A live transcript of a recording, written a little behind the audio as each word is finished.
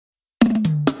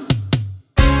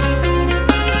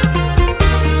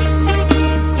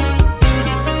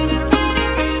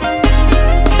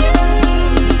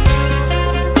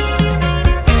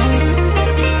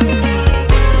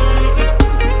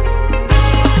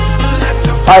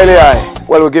Highly high.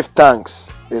 Well, we give thanks.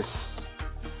 It's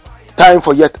time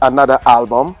for yet another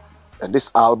album. And this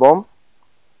album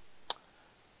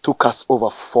took us over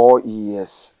 4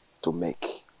 years to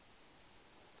make.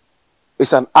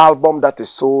 It's an album that is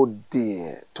so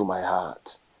dear to my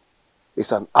heart.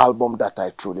 It's an album that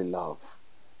I truly love.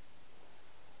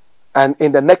 And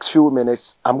in the next few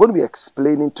minutes, I'm going to be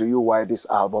explaining to you why this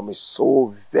album is so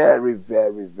very,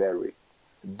 very, very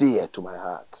dear to my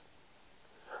heart.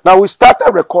 Now, we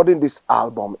started recording this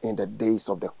album in the days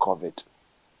of the COVID.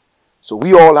 So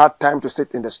we all had time to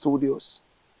sit in the studios,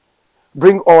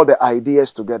 bring all the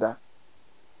ideas together,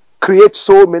 create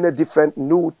so many different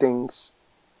new things,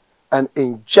 and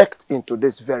inject into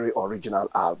this very original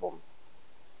album.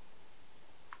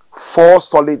 4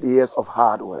 solid years of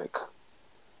hard work.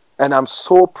 And I'm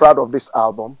so proud of this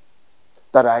album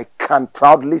that I can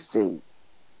proudly say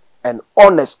and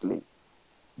honestly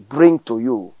bring to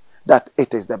you that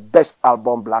it is the best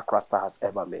album Blakk Rasta has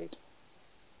ever made.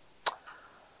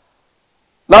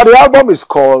 Now, the album is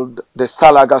called the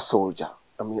Salaga Soljah.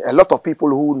 I mean, a lot of people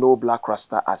who know Blakk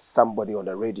Rasta as somebody on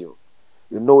the radio,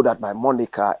 you know that my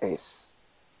moniker is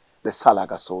the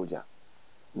Salaga Soljah.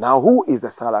 Now, who is the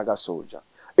Salaga Soljah?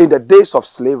 In the days of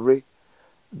slavery,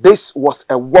 this was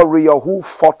a warrior who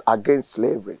fought against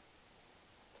slavery.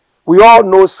 We all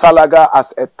know Salaga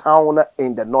as a town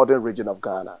in the northern region of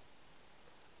Ghana.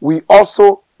 We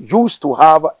also used to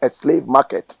have a slave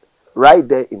market right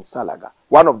there in Salaga,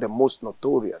 one of the most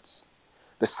notorious.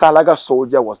 The Salaga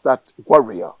Soljah was that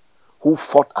warrior who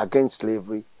fought against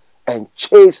slavery and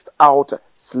chased out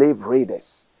slave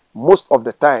raiders, most of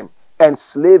the time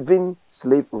enslaving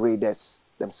slave raiders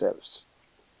themselves.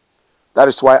 That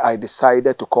is why I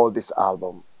decided to call this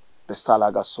album the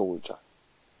Salaga Soljah.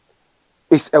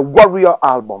 It's a warrior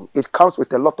album. It comes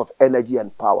with a lot of energy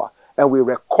and power. And we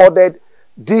recorded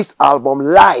this album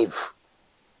live.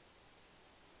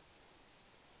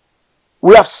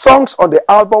 We have songs on the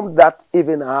album that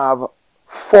even have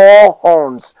 4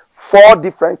 horns, 4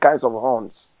 different kinds of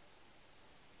horns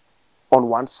on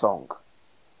one song.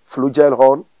 Flugel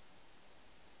horn,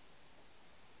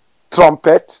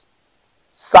 trumpet,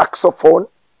 saxophone,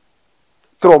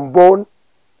 trombone,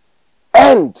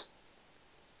 and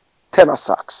tenor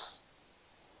sax.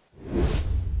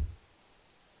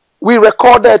 We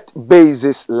recorded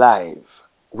basses live.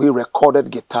 We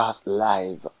recorded guitars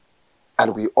live.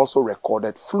 And we also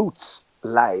recorded flutes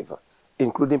live,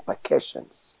 including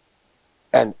percussions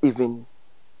and even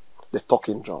the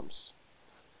talking drums.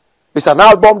 It's an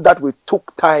album that we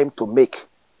took time to make.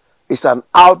 It's an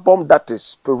album that is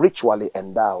spiritually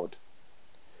endowed.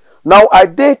 Now, I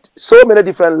did so many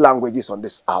different languages on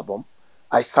this album.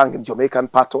 I sang in Jamaican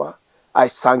Patois. I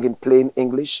sang in plain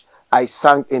English. I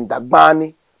sang in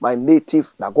Dagbani, my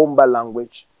native Nagomba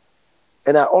language.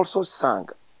 And I also sang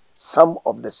some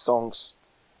of the songs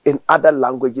in other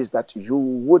languages that you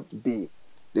would be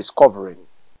discovering.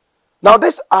 Now,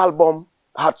 this album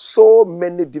had so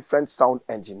many different sound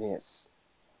engineers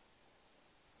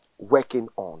working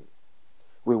on.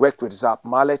 We worked with Zap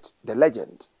Mallet, the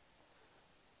legend.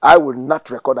 I will not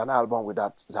record an album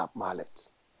without Zap Mallet.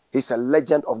 He's a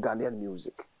legend of Ghanaian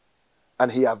music.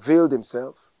 And he availed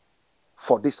himself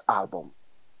for this album.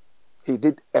 He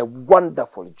did a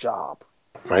wonderful job.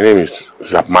 My name is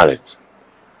Zap Mallet.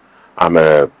 I'm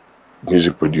a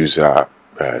music producer,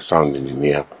 sound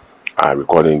engineer,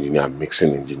 recording engineer,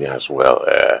 mixing engineer as well.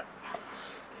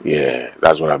 Yeah,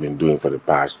 that's what I've been doing for the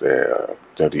past 30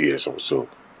 years or so.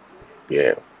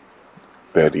 Yeah,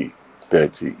 30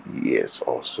 years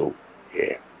or so.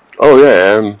 Yeah. Oh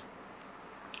yeah,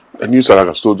 a new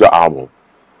Salaga Soljah album.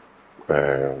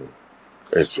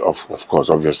 It's of course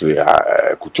obviously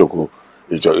a KUCHOKO.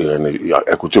 It's a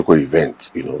KUCHOKO event,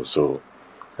 you know. So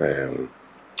it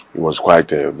was quite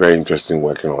very interesting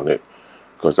working on it,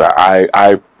 because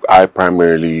I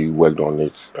primarily worked on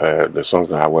it. The songs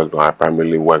that I worked on, I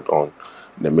primarily worked on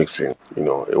the mixing. You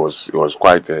know, it was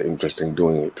quite interesting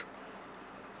doing it.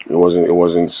 It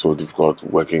wasn't so difficult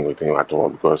working with him at all,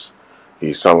 because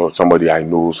he's somebody I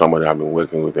know, somebody I've been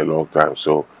working with a long time.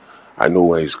 So I know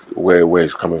where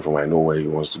he's coming from. I know where he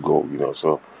wants to go. You know,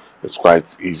 so it's quite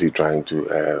easy trying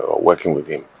to working with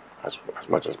him as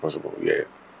much as possible. Yeah,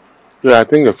 yeah. I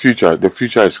think the future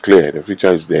is clear. The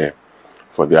future is there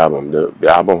for the album.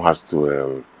 The album has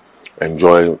to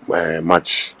enjoy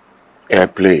much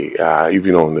airplay,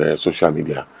 even on social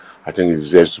media. I think it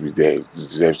deserves to be there. It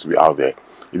deserves to be out there.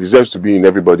 It deserves to be in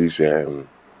everybody's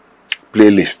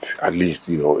playlist, at least,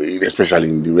 you know, especially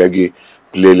in the reggae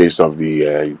playlist of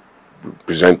the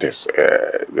presenters,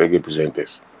 reggae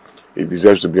presenters. It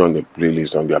deserves to be on the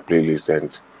playlist, on their playlist,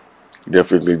 and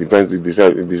definitely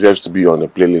it deserves to be on the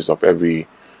playlist of every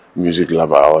music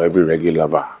lover or every reggae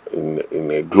lover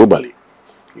globally.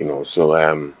 So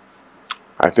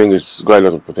I think it's got a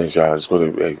lot of potential. It's got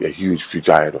a huge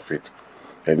future ahead of it,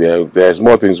 and there's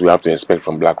more things we have to expect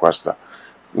from Blakk Rasta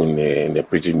in the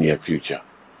pretty near future.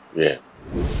 Yeah.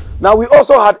 Now, we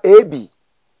also had AB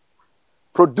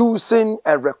producing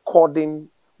and recording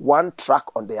one track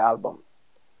on the album.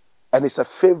 And it's a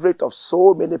favorite of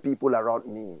so many people around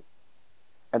me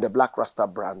and the Blakk Rasta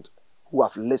brand who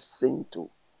have listened to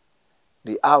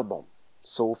the album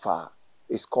so far.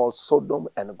 It's called Sodom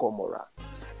and Gomorrah.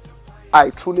 I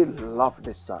truly love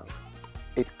this song.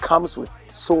 It comes with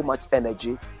so much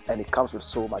energy and it comes with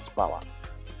so much power.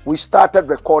 We started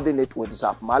recording it with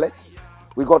Zap Mallet.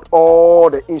 We got all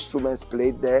the instruments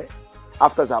played there.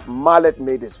 After Zap Mallet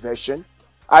made his version,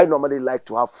 I normally like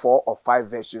to have 4 or 5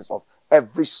 versions of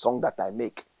every song that I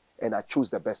make, and I choose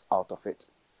the best out of it.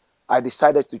 I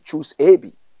decided to choose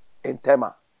AB in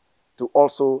Tema to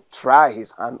also try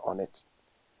his hand on it.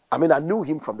 I mean, I knew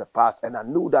him from the past, and I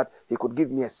knew that he could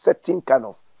give me a certain kind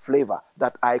of flavor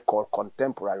that I call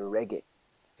contemporary reggae.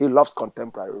 He loves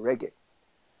contemporary reggae.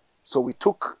 So we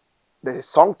took the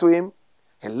song to him,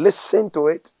 he listened to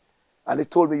it, and he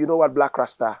told me, you know what, Blakk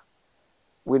Rasta,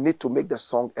 we need to make the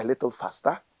song a little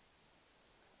faster.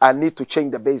 I need to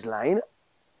change the bass line,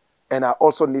 and I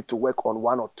also need to work on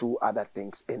 1 or 2 other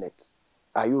things in it.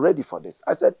 Are you ready for this?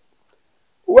 I said,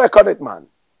 work on it, man.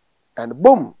 And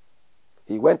boom,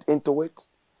 he went into it,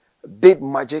 did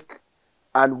magic,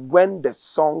 and when the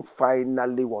song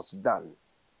finally was done,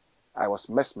 I was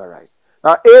mesmerized.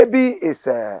 Now, AB is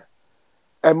a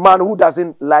man who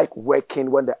doesn't like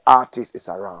working when the artist is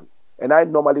around, and I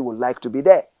normally would like to be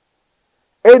there.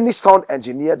 Any sound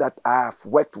engineer that I have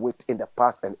worked with in the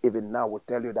past and even now will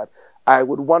tell you that I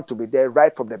would want to be there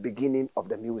right from the beginning of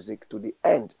the music to the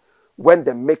end. When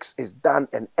the mix is done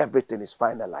and everything is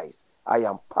finalized, I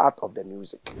am part of the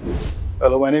music.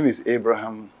 Hello, my name is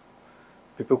Abraham.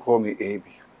 People call me AB.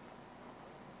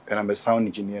 And I'm a sound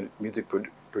engineer, music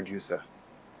producer.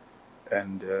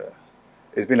 And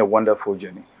it's been a wonderful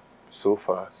journey. So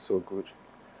far, so good.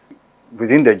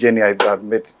 Within the journey, I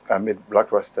met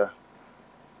Blakk Rasta,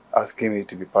 asking me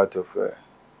to be part of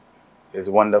his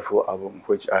wonderful album,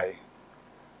 which I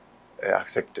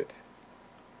accepted,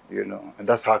 and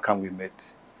that's how come we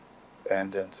met.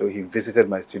 And so he visited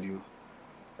my studio,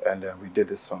 and we did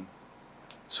this song,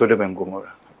 Sodom and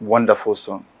Gomorrah. Wonderful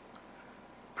song,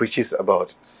 preaches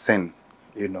about sin,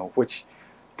 which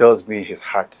tells me his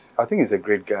heart. I think he's a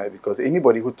great guy, because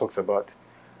anybody who talks about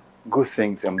good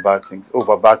things and bad things,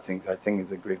 over bad things, I think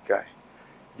he's a great guy.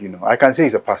 I can say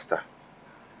he's a pastor,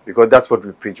 because that's what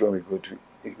we preach when we go to,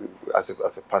 as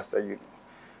a pastor,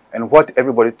 And what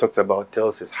everybody talks about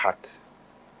tells his heart.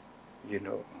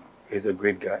 He's a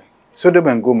great guy. Sodom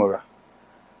and Gomorrah.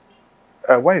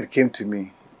 When it came to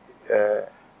me,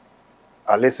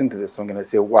 I listened to the song and I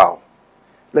said, wow,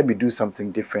 let me do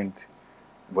something different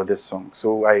with this song.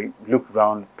 So I looked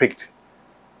around, picked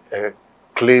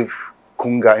clave,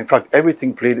 kunga. In fact,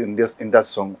 everything played in that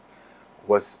song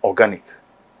was organic.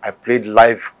 I played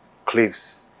live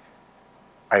claves.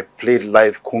 I played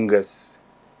live congas.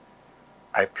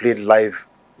 I played live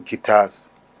guitars,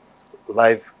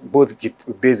 both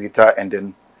bass guitar and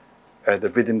then the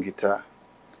rhythm guitar,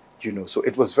 So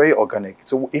it was very organic.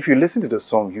 So if you listen to the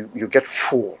song, you get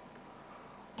full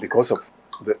because of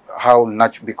how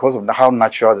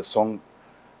natural the song,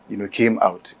 came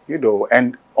out,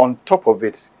 And on top of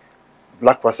it,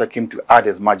 Blakk Rasta came to add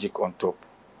his magic on top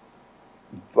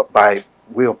by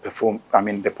way of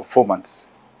the performance.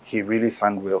 He really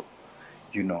sang well,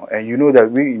 And you know that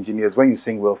we engineers, when you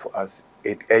sing well for us,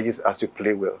 it urges us to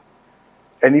play well.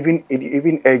 And it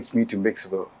even urged me to mix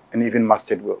well and even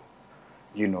mastered well.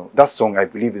 That song, I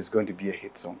believe, is going to be a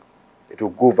hit song. It will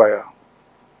go viral.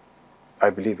 I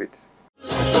believe it.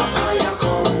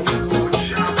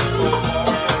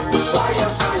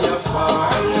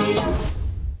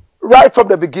 Right from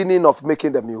the beginning of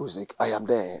making the music, I am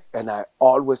there, and I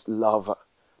always love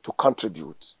to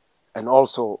contribute and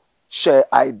also share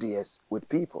ideas with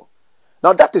people.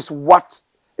 Now, that is what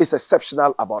is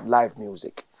exceptional about live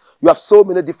music. You have so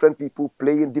many different people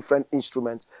playing different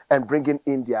instruments and bringing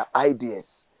in their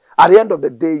ideas. At the end of the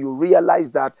day, you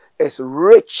realize that it's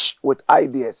rich with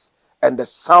ideas and the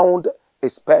sound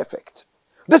is perfect.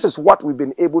 This is what we've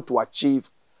been able to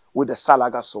achieve with the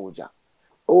Salaga Soljah.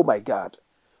 Oh my God.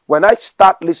 When I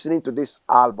start listening to this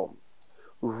album,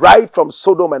 right from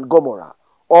Sodom and Gomorrah,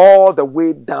 all the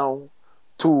way down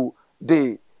to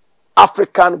the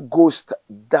African Ghost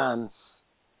Dance,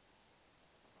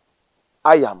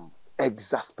 I am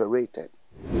exasperated.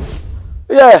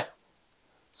 Yeah.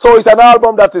 So it's an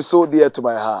album that is so dear to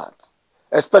my heart,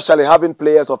 especially having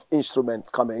players of instruments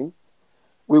coming.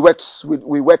 We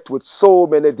worked with so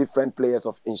many different players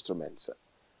of instruments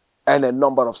and a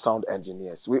number of sound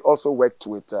engineers. We also worked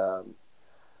with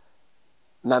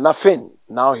Nana Finn.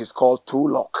 Now he's called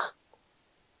Blakk.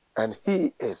 And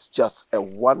he is just a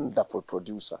wonderful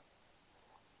producer.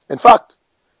 In fact,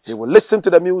 he will listen to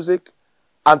the music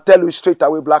and tell you straight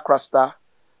away, Blakk Rasta,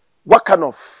 what kind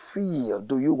of feel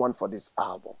do you want for this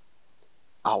album?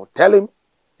 I'll tell him.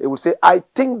 He will say, I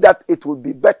think that it would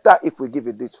be better if we give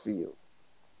it this feel.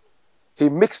 He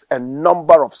mixed a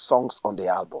number of songs on the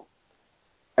album.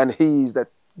 And he is the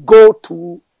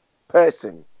go-to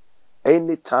person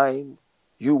anytime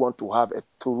you want to have a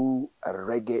true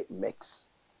reggae mix.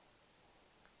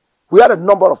 We had a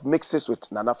number of mixes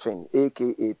with Nana Finn,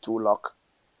 a.k.a. Blakk,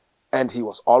 and he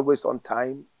was always on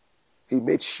time. He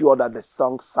made sure that the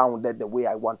song sounded the way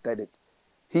I wanted it.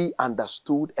 He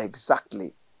understood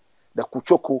exactly the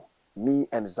KUCHOKO me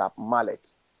and Zap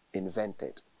Mallet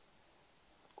invented.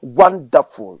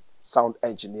 Wonderful sound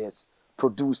engineers,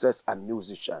 producers, and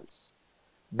musicians.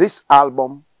 This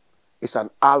album is an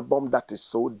album that is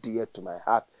so dear to my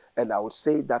heart, and I will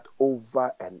say that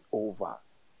over and over.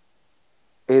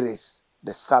 It is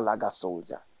the Salaga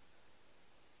Soljah.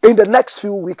 In the next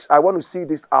few weeks, I want to see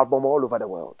this album all over the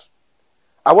world.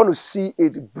 I want to see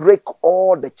it break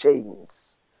all the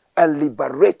chains and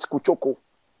liberate KUCHOKO,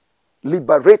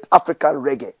 liberate African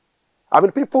reggae. I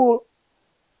mean, people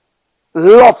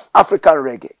love African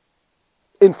reggae.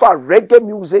 In fact, reggae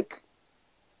music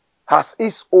has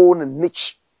its own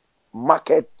niche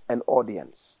market and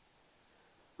audience.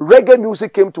 Reggae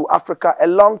music came to Africa a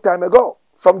long time ago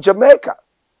from Jamaica.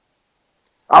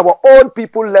 Our own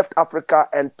people left Africa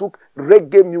and took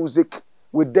reggae music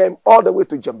with them all the way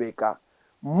to Jamaica,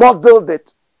 modeled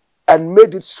it and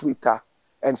made it sweeter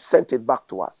and sent it back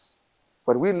to us.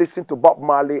 When we listen to Bob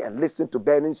Marley and listen to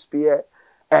Burning Spear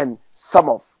and some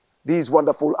of these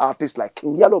wonderful artists like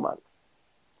King Yellowman,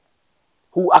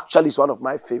 who actually is one of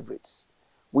my favorites,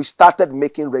 we started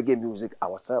making reggae music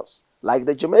ourselves, like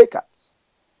the Jamaicans,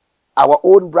 our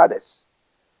own brothers.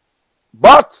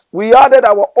 But we added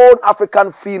our own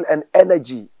African feel and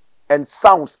energy and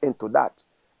sounds into that.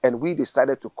 And we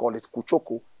decided to call it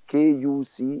KUCHOKO,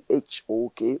 K-U-C-H-O-K-O,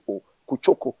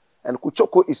 KUCHOKO. And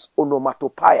KUCHOKO is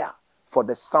onomatopoeia for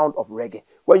the sound of reggae.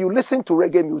 When you listen to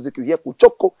reggae music, you hear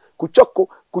KUCHOKO, KUCHOKO,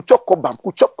 KUCHOKO bam,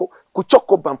 KUCHOKO,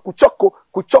 KUCHOKO bam, KUCHOKO,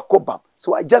 KUCHOKO bam.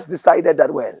 So I just decided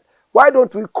that, well, why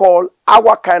don't we call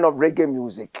our kind of reggae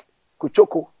music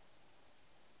KUCHOKO?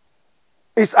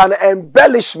 It's an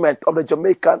embellishment of the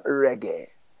Jamaican reggae.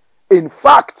 In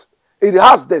fact, it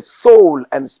has the soul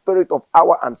and spirit of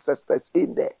our ancestors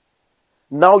in there.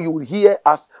 Now you will hear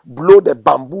us blow the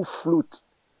bamboo flute,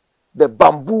 the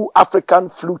bamboo African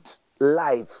flute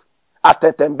live, at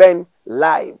Tetemben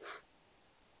live.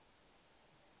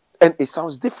 And it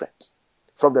sounds different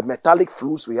from the metallic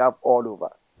flutes we have all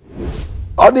over.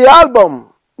 On the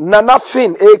album, Nana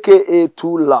Finn, a.k.a.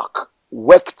 Blakk,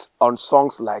 worked on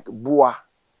songs like Bua,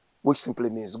 which simply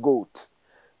means goat.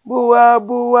 Bua,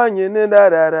 bua, nyene da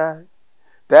da da.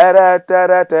 Tara,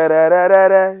 tara, tara, da da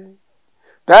da.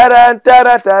 Tara,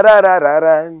 tara, tara, da da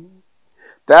da.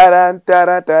 Tara,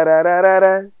 tara, tara, da da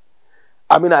da.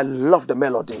 I mean, I love the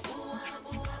melody.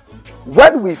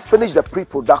 When we finished the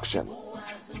pre-production,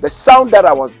 the sound that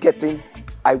I was getting,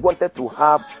 I wanted to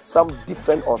have some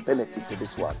different alternative to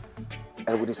this one.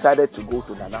 And we decided to go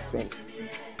to Nana Finn.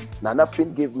 Nana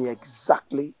Finn gave me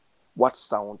exactly what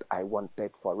sound I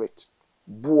wanted for it.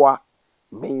 Bua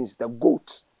means the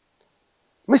goat.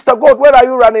 Mr. Goat, where are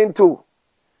you running to?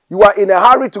 You are in a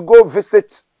hurry to go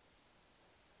visit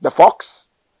the fox?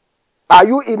 Are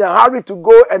you in a hurry to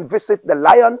go and visit the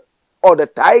lion or the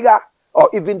tiger or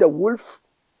even the wolf?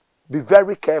 Be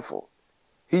very careful.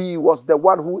 He was the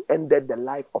one who ended the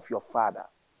life of your father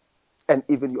and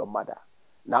even your mother.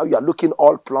 Now you are looking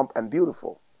all plump and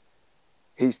beautiful.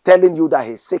 He's telling you that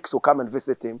he's sick, so come and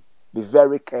visit him. Be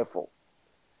very careful.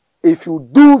 If you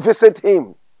do visit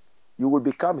him, you will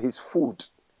become his food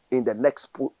in the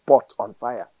next pot on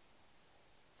fire.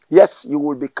 Yes, you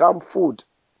will become food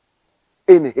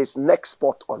in his next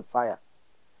pot on fire.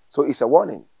 So it's a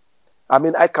warning. I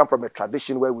mean, I come from a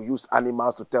tradition where we use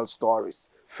animals to tell stories,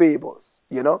 fables,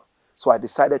 you know. So I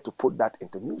decided to put that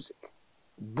into music.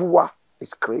 Bua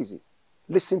is crazy.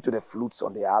 Listen to the flutes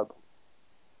on the album.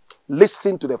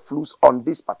 Listen to the flutes on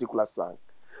this particular song.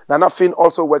 Nana Finn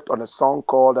also worked on a song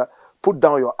called Put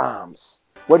Down Your Arms.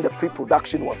 When the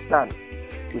pre-production was done,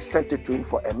 we sent it to him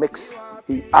for a mix.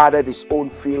 He added his own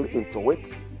feel into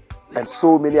it. and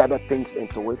so many other things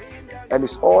into it. And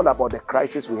it's all about the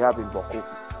crisis we have in Boko,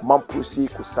 Mampusi,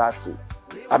 Kusasi.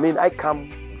 I mean, I come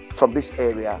from this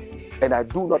area and I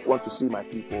do not want to see my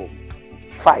people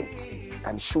fight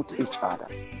and shoot each other.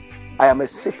 I am a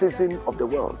citizen of the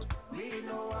world.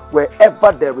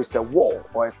 Wherever there is a war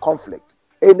or a conflict,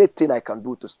 anything I can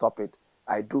do to stop it,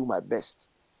 I do my best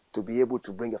to be able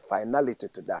to bring a finality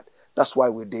to that. That's why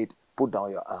we did Put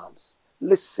Down Your Arms.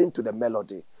 Listen to the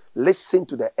melody. Listen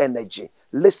to the energy.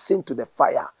 Listen to the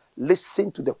fire.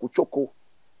 Listen to the kuchoko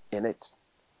in it.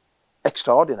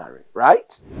 Extraordinary,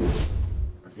 right?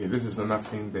 Okay, this is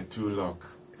nothing the two lock.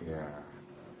 Yeah.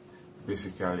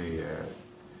 Basically,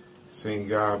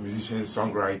 singer, musician,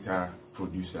 songwriter,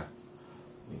 producer.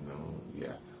 You know,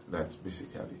 yeah, that's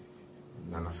basically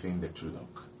nothing the two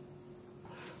lock.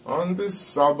 On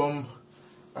this album,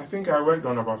 I think I worked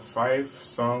on about 5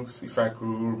 songs, if I could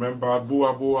remember.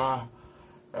 Boa Boa,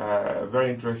 very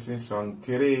interesting song.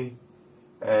 Kere,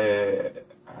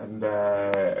 and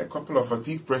a couple of A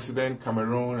Thief President,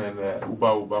 Cameroon, and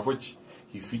Uba Uba, which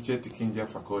he featured Tikinja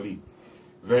Fakoli.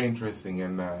 Very interesting,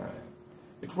 and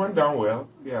it went down well.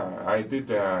 Yeah, I did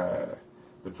the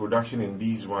production in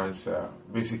these ones,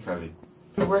 basically.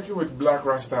 Working with Blakk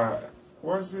Rasta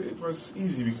was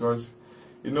easy because,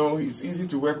 you know, it's easy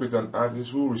to work with an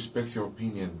artist who respects your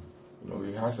opinion. You know,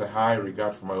 he has a high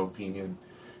regard for my opinion,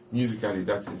 musically,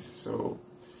 that is. So,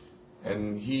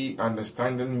 and he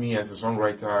understanding me as a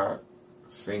songwriter,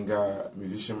 singer,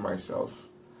 musician myself,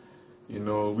 you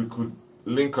know, we could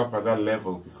link up at that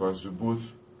level because we're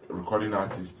both recording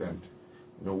artists and,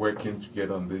 you know, working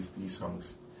together on these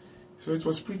songs. So it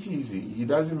was pretty easy. He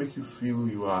doesn't make you feel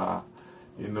you are,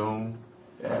 you know,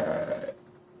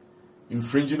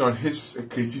 infringing on his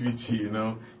creativity, you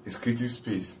know, his creative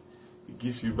space. He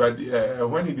gives you, but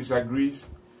when he disagrees,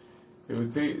 he will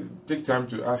take time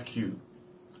to ask you.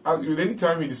 Any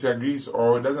time he disagrees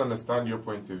or doesn't understand your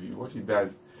point of view, what he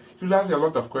does, he'll ask you a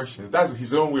lot of questions. That's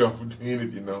his own way of doing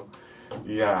it, you know.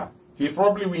 Yeah, he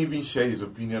probably will even share his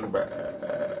opinion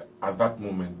at that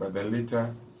moment, but then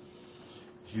later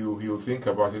he'll think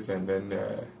about it and then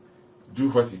do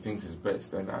what he thinks is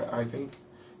best. And I think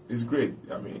it's great.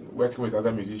 I mean, working with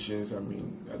other musicians, I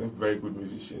mean, other very good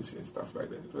musicians and stuff like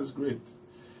that. It was great.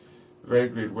 Very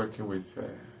great working with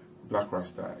Blakk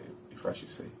Rasta, if I should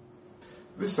say.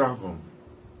 This album,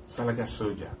 Salaga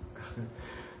Soljah,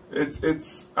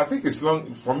 I think it's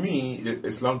long, for me,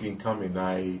 it's long in coming.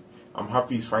 I'm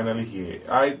happy it's finally here.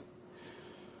 It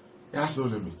has no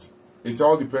limit. It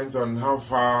all depends on how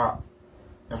far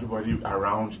everybody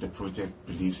around the project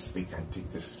believes they can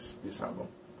take this album.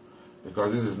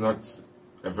 Because this is not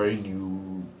a very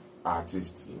new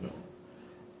artist, you know.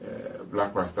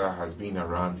 Blakk Rasta has been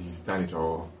around, he's done it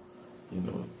all, you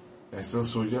know, and still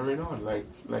soldiering on,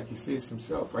 like he says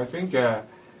himself. I think the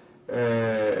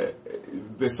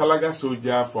Salaga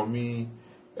Soljah, for me,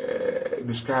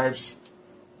 describes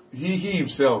he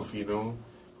himself, you know,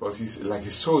 because he's like a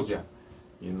soldier,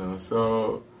 you know.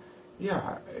 So,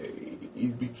 yeah,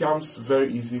 it becomes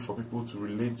very easy for people to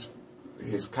relate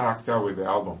his character with the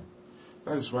album.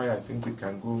 That is why I think it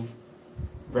can go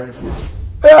very far.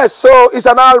 Yeah, so it's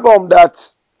an album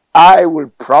that I will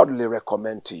proudly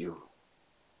recommend to you.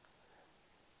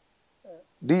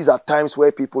 These are times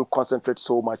where people concentrate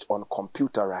so much on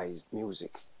computerized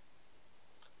music.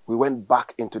 We went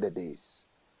back into the days,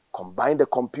 combined the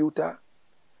computer,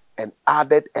 and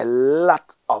added a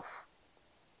lot of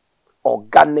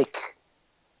organic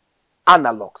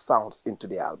analog sounds into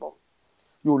the album.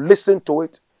 You listen to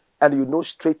it, and you know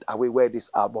straight away where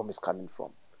this album is coming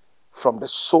from the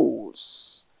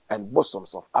souls and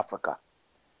bosoms of Africa.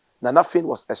 Nana Finn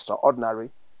was extraordinary.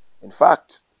 In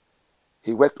fact,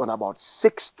 he worked on about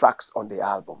 6 tracks on the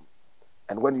album.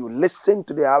 And when you listen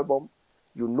to the album,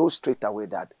 you know straight away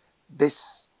that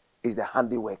this is the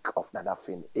handiwork of Nana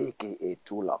Finn, a.k.a.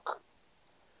 Tulok.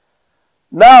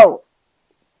 Now,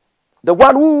 the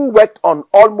one who worked on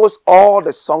almost all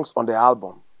the songs on the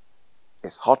album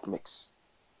is Hot Mix.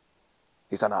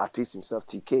 He's an artist himself,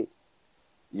 TK,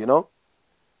 you know.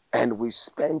 And we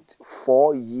spent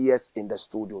 4 years in the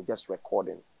studio just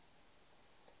recording.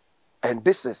 And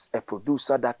this is a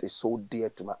producer that is so dear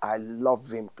to me. I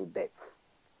love him to death.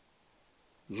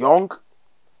 Young,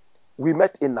 we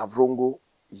met in Navrongo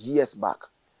years back,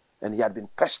 and he had been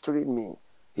pestering me.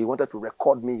 He wanted to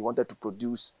record me. He wanted to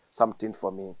produce something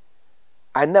for me.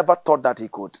 I never thought that he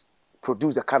could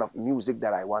produce the kind of music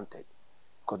that I wanted.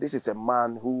 Because this is a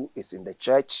man who is in the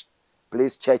church,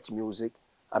 plays church music.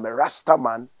 I'm a Rasta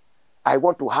man. I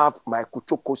want to have my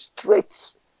kuchoko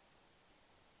straight,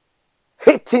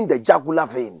 hitting the jugular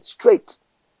vein, straight.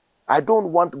 I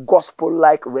don't want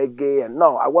gospel-like reggae, and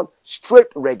no, I want straight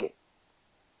reggae.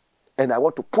 And I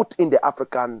want to put in the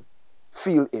African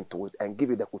feel into it and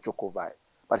give it the KUCHOKO vibe.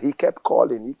 But he kept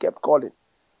calling, he kept calling.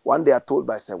 One day I told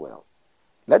myself, well,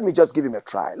 let me just give him a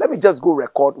try. Let me just go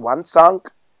record one song,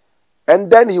 and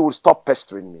then he will stop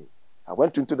pestering me. I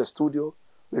went into the studio,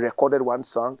 we recorded one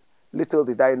song. Little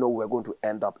did I know we were going to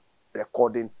end up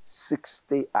recording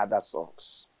 60 other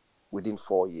songs within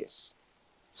 4 years.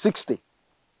 60.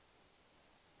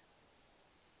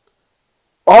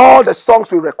 All the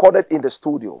songs we recorded in the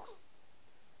studio.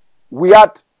 We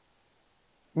had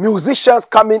musicians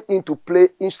coming in to play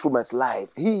instruments live.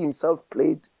 He himself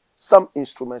played some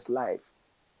instruments live,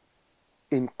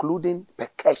 including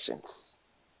percussions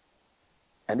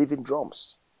and even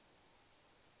drums,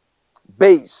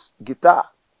 bass, guitar.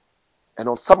 And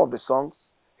on some of the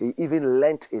songs, he even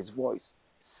lent his voice,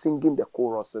 singing the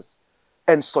choruses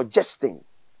and suggesting,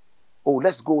 oh,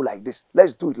 let's go like this.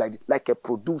 Let's do it like a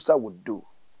producer would do.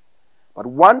 But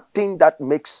one thing that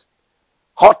makes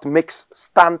Hot Mix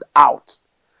stand out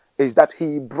is that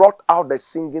he brought out the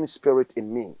singing spirit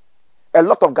in me. A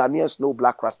lot of Ghanaians know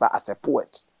Blakk Rasta as a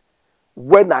poet.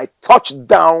 When I touch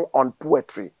down on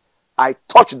poetry, I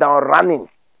touch down running.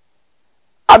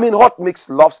 I mean, Hot Mix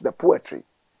loves the poetry.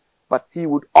 But he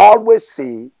would always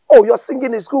say, oh, your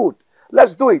singing is good.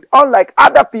 Let's do it. Unlike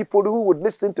other people who would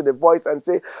listen to the voice and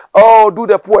say, oh, do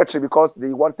the poetry, because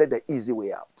they wanted the easy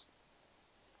way out.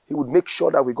 He would make sure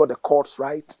that we got the chords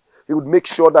right. He would make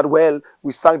sure that, well,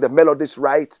 we sang the melodies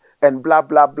right and blah,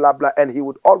 blah, blah, blah. And he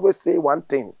would always say one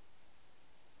thing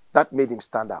that made him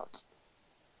stand out.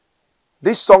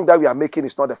 This song that we are making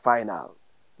is not the final.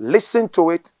 Listen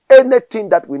to it. Anything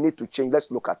that we need to change,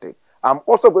 let's look at it. I'm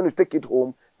also going to take it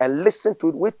home and listen to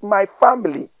it with my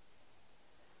family.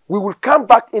 We will come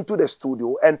back into the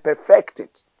studio and perfect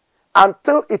it.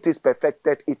 Until it is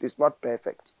perfected, it is not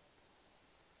perfect.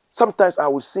 Sometimes I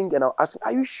will sing and I'll ask him,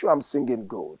 are you sure I'm singing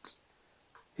good?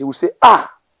 He will say,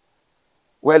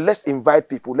 well, let's invite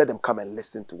people. Let them come and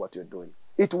listen to what you're doing.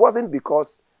 It wasn't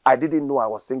because I didn't know I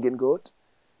was singing good.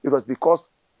 It was because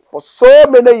for so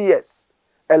many years,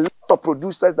 a lot of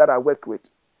producers that I work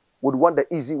with would want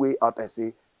the easy way out and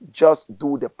say, just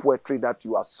do the poetry that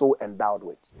you are so endowed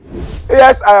with.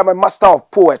 Yes, I am a master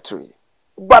of poetry,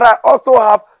 but I also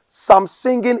have some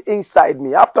singing inside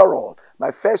me. After all,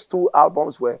 my first 2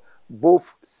 albums were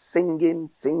both singing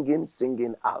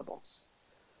albums.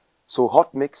 So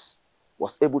Hot Mix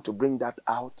was able to bring that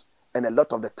out, and a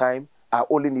lot of the time, I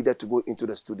only needed to go into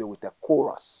the studio with a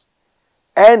chorus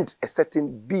and a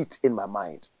certain beat in my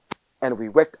mind. And we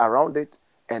worked around it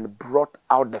and brought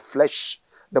out the flesh,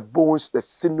 the bones, the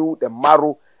sinew, the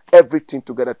marrow, everything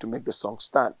together to make the song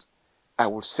stand. I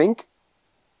will sing,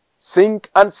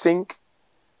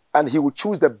 and he would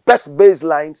choose the best bass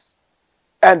lines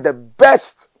and the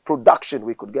best production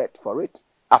we could get for it.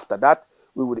 After that,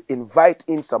 we would invite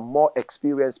in some more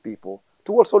experienced people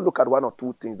to also look at 1 or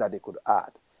 2 things that they could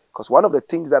add. Because one of the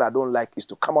things that I don't like is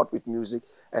to come out with music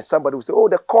and somebody will say, oh,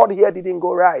 the chord here didn't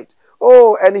go right.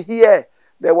 Oh, and here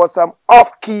there was some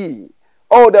off key.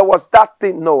 Oh, there was that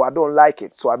thing. No, I don't like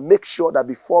it. So I make sure that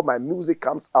before my music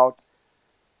comes out,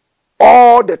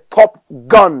 all the top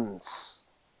guns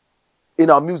in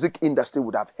our music industry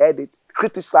would have heard it,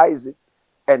 criticize it,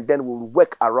 and then we'll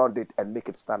work around it and make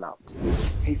it stand out.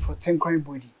 Hey, for Tenkwan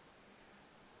Body,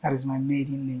 that is my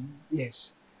maiden name,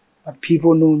 yes. But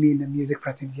people know me in the music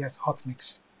fraternity as Hot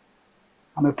Mix.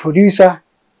 I'm a producer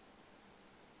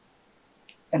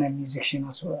and a musician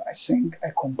as well. I sing,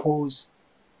 I compose.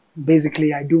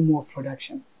 Basically, I do more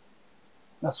production.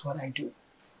 That's what I do.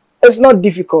 It's not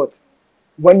difficult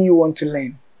when you want to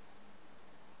learn.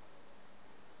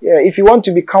 Yeah, if you want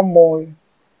to become more,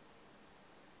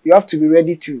 you have to be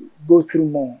ready to go through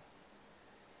more.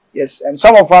 Yes, and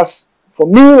some of us, for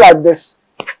me like this,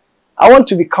 I want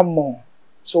to become more.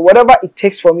 So whatever it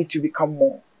takes for me to become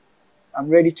more, I'm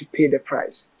ready to pay the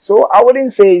price. So I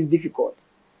wouldn't say it's difficult.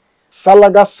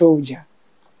 Salaga Soljah.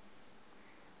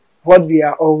 What we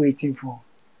are all waiting for.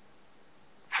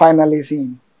 Finally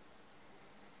seen.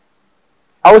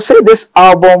 I would say this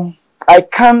album, I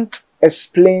can't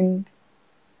explain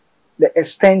the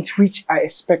extent which I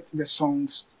expect the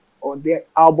songs or the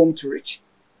album to reach.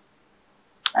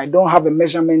 I don't have a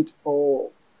measurement, or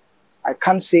I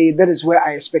can't say that is where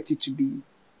I expect it to be.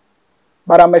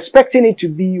 But I'm expecting it to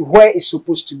be where it's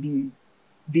supposed to be,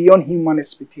 beyond human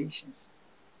expectations.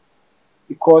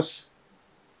 Because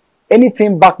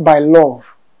anything backed by love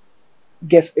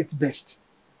gets its best.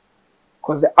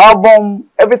 Because the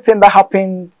album, everything that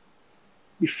happened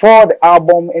before the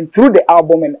album and through the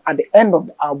album and at the end of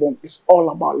the album is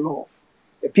all about love.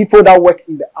 the people that work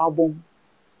in the album,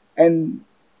 and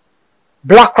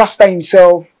Blakk Rasta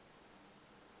himself,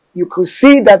 you could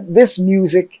see that this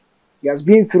music he has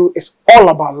been through is all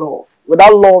about love.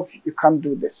 Without love, you can't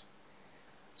do this.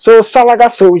 So Salaga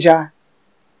Soljah,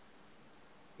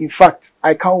 in fact,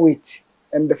 I can't wait.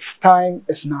 And the time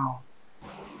is now.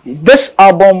 This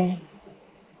album,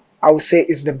 I would say,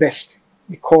 is the best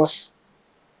because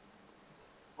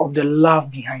of the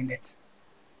love behind it.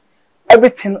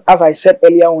 Everything, as I said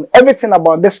earlier on, everything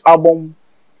about this album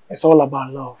is all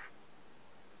about love.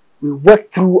 We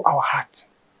work through our heart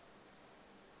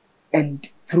and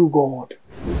through God.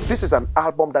 This is an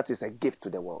album that is a gift to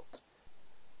the world.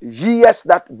 Years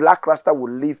that Blakk Rasta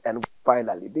will live, and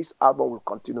finally this album will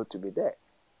continue to be there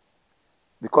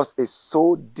because it's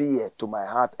so dear to my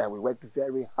heart, and we worked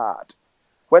very hard.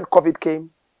 When COVID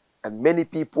came and many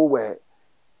people were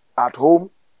at home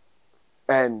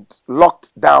and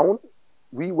locked down,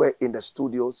 we were in the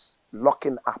studios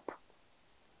locking up.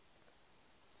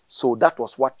 So that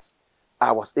was what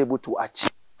I was able to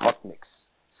achieve. Hot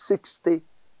mix, 60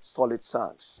 solid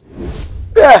songs.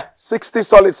 Yeah, 60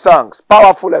 solid songs,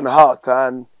 powerful and hot,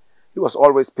 and he was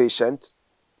always patient.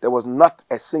 There was not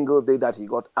a single day that he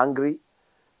got angry,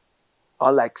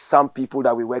 unlike some people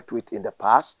that we worked with in the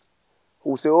past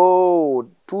who say, oh,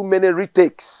 too many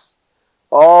retakes.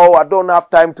 Oh, I don't have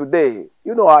time today.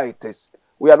 You know how it is.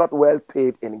 We are not well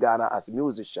paid in Ghana as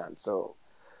musicians. So,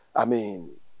 I mean,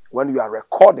 when you are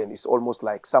recording, it's almost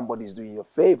like somebody's doing you a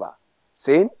favor.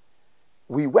 Saying,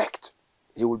 we worked.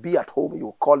 He will be at home. You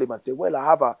will call him and say, well, I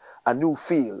have a new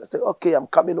feel. I say, okay, I'm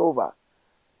coming over.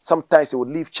 Sometimes he would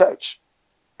leave church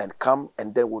and come,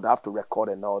 and then would have to record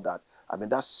and all that. I mean,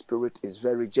 that spirit is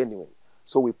very genuine.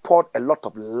 So we poured a lot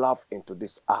of love into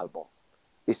this album.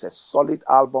 It's a solid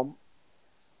album.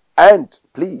 And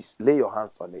please lay your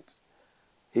hands on it.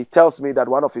 He tells me that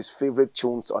one of his favorite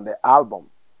tunes on the album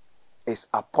is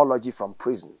Apology from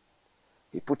Prison.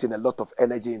 He put in a lot of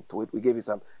energy into it. We gave it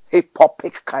some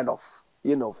hip-hopic kind of,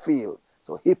 feel.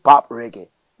 So hip-hop, reggae.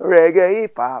 Reggae,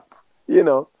 hip-hop,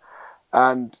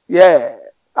 And yeah,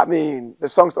 I mean, the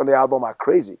songs on the album are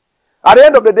crazy. At the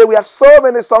end of the day, we have so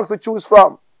many songs to choose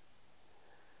from.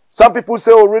 Some people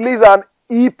say, oh, release an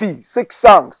EP, 6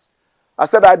 songs. I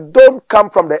said, I don't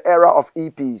come from the era of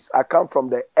EPs. I come from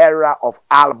the era of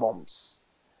albums.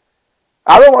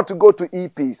 I don't want to go to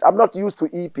EPs. I'm not used to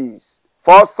EPs.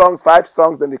 4 songs, 5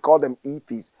 songs, then they call them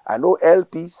EPs. I know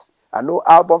LPs. I know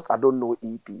albums. I don't know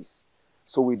EPs.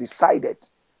 So we decided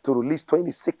to release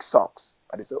 26 songs.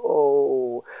 But they said,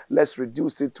 oh, let's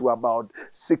reduce it to about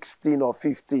 16 or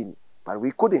 15. But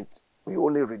we couldn't. We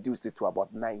only reduced it to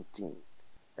about 19.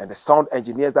 And the sound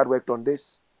engineers that worked on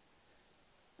this,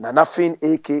 Nanafin,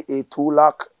 a.k.a.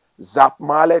 Tulak, Zap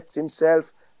Mallet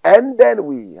himself, and then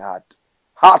we had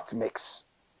Heart Mix.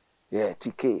 Yeah,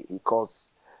 TK, he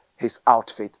calls his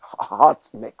outfit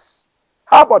Heart Mix.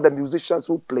 How about the musicians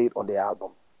who played on the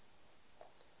album?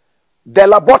 The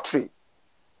Laboratory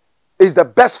is the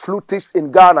best flutist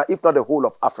in Ghana, if not the whole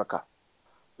of Africa.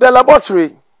 The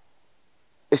Laboratory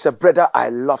is a brother I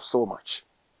love so much.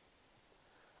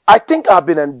 I think I've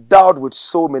been endowed with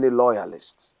so many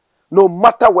loyalists, no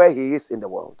matter where he is in the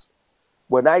world.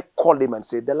 When I call him and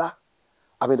say, Dela,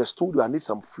 I'm in the studio, I need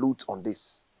some flute on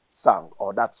this song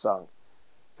or that song.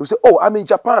 He'll say, oh, I'm in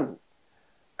Japan.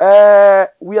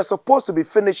 We are supposed to be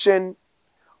finishing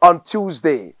on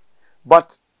Tuesday,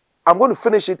 but I'm going to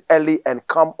finish it early and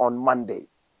come on Monday.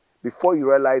 Before you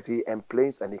realize he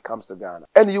emplanes and he comes to Ghana.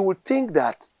 And you would think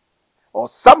that, or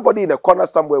somebody in a corner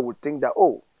somewhere would think that,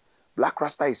 oh, Blakk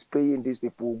Rasta is paying these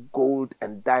people gold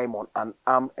and diamond, an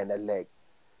arm and a leg.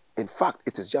 In fact,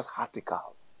 it is just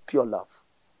heartical, pure love.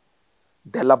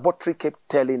 The Laboratory kept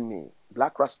telling me,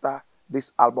 Blakk Rasta,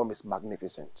 this album is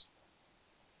magnificent.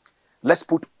 Let's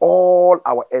put all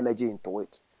our energy into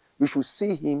it. You should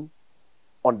see him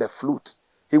on the flute.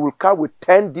 He will come with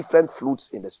 10 different flutes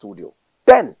in the studio.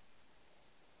 10.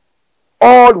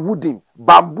 All wooden,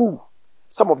 bamboo.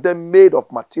 Some of them made of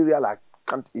material I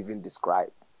can't even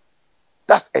describe.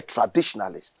 That's a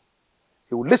traditionalist.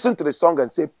 He will listen to the song and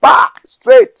say, bah,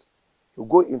 straight. He'll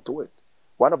go into it.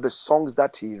 One of the songs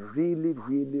that he really,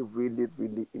 really, really,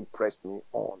 really impressed me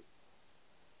on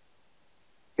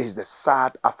is the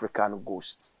Sad African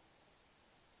Ghost.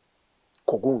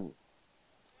 Kogun.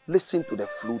 Listen to the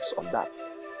flutes on that.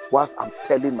 Whilst I'm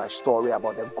telling my story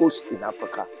about the ghost in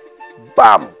Africa.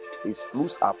 Bam! His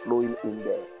flutes are flowing in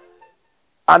there.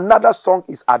 Another song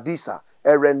is Adisa,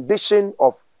 a rendition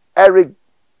of Eric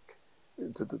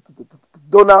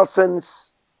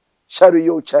Donaldson's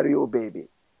Cheerio, Cheerio Baby.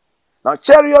 Now,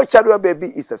 Cheerio, Cheerio Baby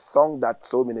is a song that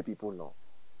so many people know.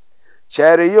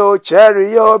 Cherry,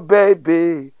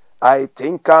 baby, I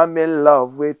think I'm in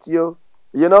love with you.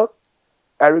 You know,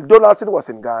 Eric Donaldson was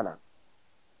in Ghana.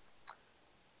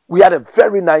 We had a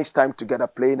very nice time together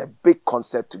playing a big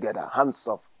concert together, Hands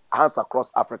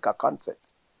Across Africa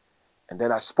concert. And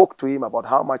then I spoke to him about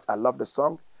how much I love the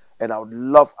song and I would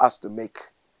love us to make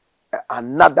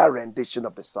another rendition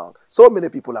of the song. So many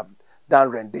people have done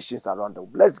renditions around the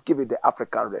world. Let's give it the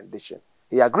African rendition.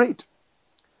 He agreed.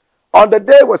 On the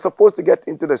day we're supposed to get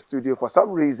into the studio, for some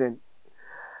reason,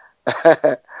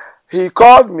 he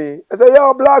called me and said,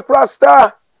 yo, Blakk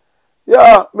Rasta,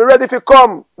 yeah, me ready if you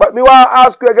come, but me want to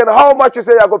ask you again, how much you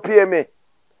say you go pay me?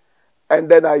 And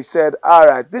then I said, all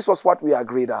right, this was what we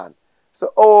agreed on.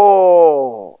 So,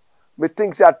 oh, me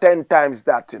think you are 10 times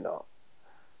that, you know.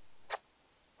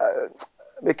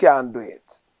 We can't do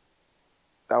it.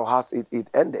 Now, has it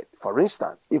ended? For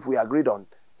instance, if we agreed on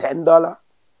 $10,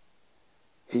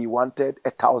 he wanted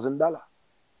 $1,000.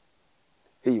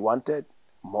 He wanted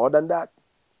more than that.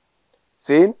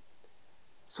 See?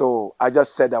 So I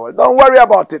just said, well, don't worry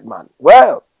about it, man.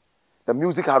 Well, the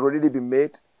music had already been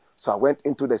made. So I went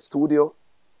into the studio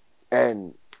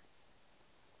and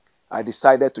I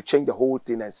decided to change the whole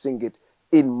thing and sing it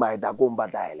in my Dagomba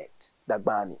dialect,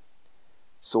 Dagbani.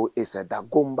 So it's a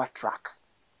Dagomba track.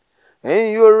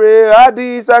 En yore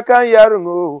adisa kan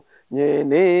yarungo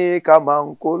nyene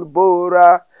kamankol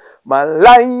bora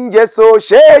malanje so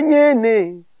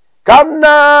shenyene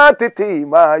kamna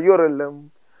titima yorelem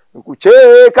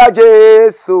nkucheka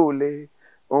jesule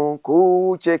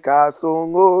nkucheka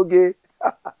songoge.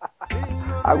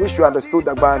 I wish you understood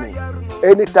Dagbani.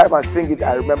 Anytime I sing it,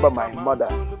 I remember my mother.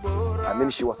 I mean,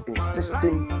 she was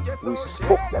insisting we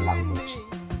spoke the language.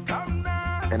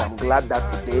 And I'm glad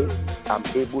that today I'm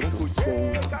able to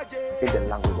sing in the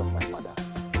language of my mother.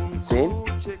 Sing?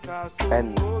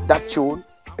 And that tune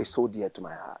is so dear to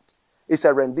my heart. It's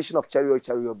a rendition of Cherry,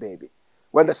 Baby.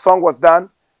 When the song was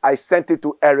done, I sent it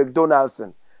to Eric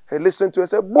Donaldson. He listened to it and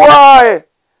said, boy,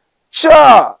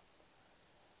 sure,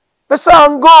 the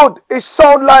song good. It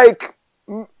sound like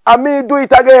me do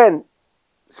it again.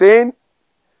 Sing?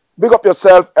 Big up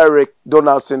yourself, Eric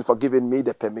Donaldson, for giving me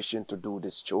the permission to do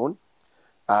this tune.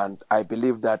 And I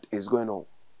believe that is going to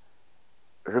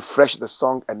refresh the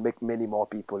song and make many more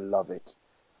people love it.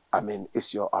 I mean,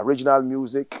 it's your original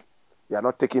music. We are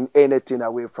not taking anything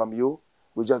away from you.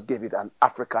 We just gave it an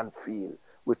African feel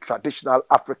with traditional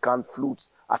African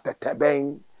flutes,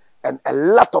 atetebeng, and a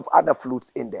lot of other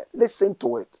flutes in there. Listen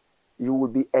to it. You will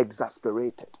be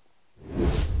exasperated.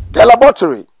 The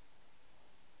laboratory,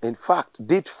 in fact,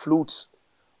 did flutes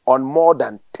on more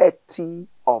than 30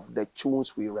 of the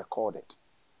tunes we recorded.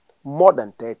 More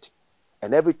than 30.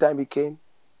 And every time he came,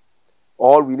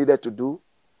 all we needed to do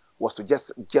was to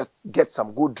just get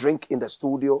some good drink in the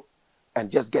studio and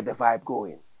just get the vibe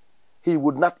going. He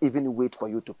would not even wait for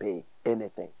you to pay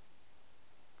anything.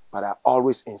 But I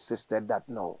always insisted that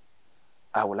no,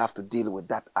 I will have to deal with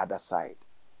that other side.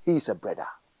 He is a brother.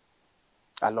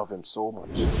 I love him so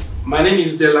much. My name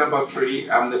is Dela Bakri.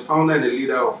 I'm the founder and the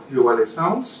leader of Hewale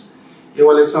Sounds.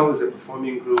 Hewale Sounds is a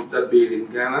performing group that based in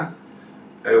Ghana.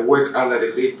 I work under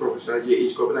the late Professor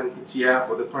J.H. Kobelan-Kitia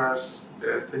for the past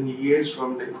 10 years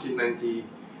from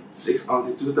 1996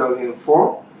 until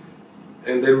 2004.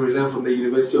 And then resigned from the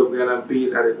University of Ghana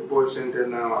based at the Du Bois Center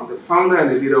now. I'm the founder and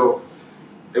the leader of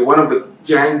one of the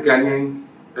giant Ghanaian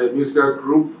musical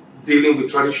group dealing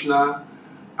with traditional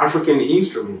African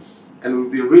instruments. And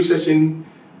we've been researching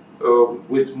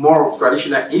with more of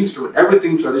traditional instrument.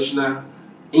 Everything traditional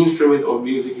instrument or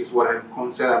music is what I'm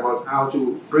concerned about, how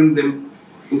to bring them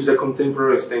into the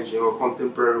contemporary extension or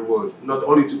contemporary world. Not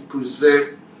only to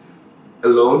preserve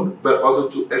alone, but also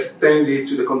to extend it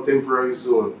to the contemporary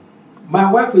zone.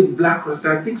 My work with Blakk Rasta,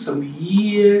 I think some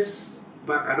years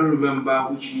back, I don't remember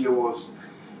which year was.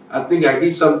 I think I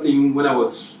did something when I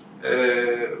was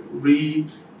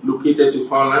relocated to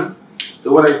Holland.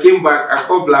 So when I came back, I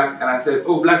called Blakk and I said,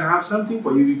 oh Blakk, I have something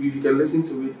for you if you can listen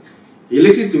to it. He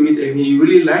listened to it and he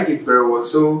really liked it very well.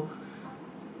 So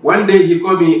one day he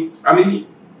called me, I mean,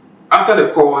 after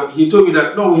the call, he told me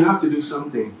that, no, we have to do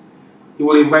something. He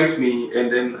will invite me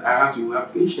and then I have to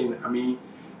have patience. I mean,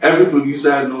 every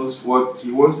producer knows what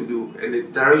he wants to do and the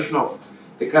direction of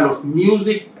the kind of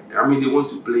music, I mean, they want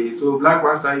to play. So Blakk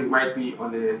Rasta invited me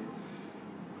on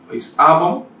his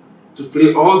album to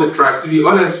play all the tracks. To be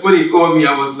honest, when he called me,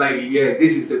 I was like, yes,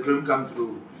 this is the dream come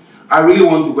true. I really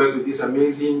want to work with this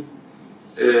amazing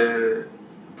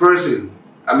person.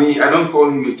 I mean, I don't call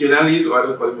him a journalist or I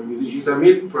don't call him a musician. He's an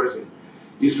amazing person.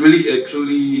 He's really a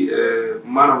truly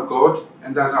man of God,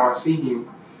 and that's how I see him.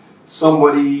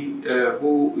 Somebody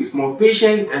who is more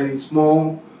patient and is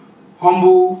more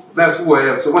humble. That's who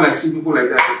I am. So when I see people like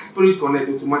that, the spirit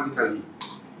connects automatically.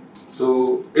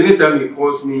 So anytime he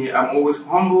calls me, I'm always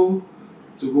humble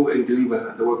to go and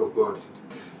deliver the work of God.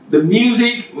 The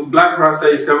music Blakk Rasta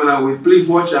is coming out with, please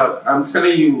watch out. I'm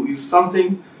telling you, it's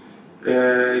something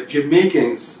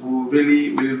Jamaicans will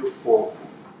really look for.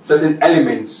 Certain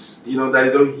elements, you know, that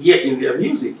you don't hear in their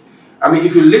music. I mean,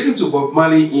 if you listen to Bob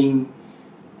Marley in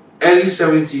early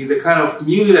 70s, the kind of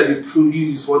music that they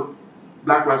produce is what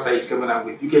Blakk Rasta is coming out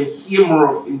with. You can hear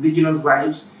more of indigenous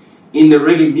vibes in the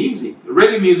reggae music.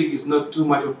 Reggae music is not too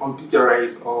much of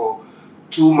computerized or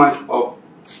too much of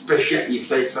special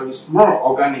effects, and it's more of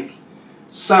organic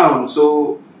sound.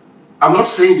 So I'm not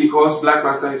saying because Blakk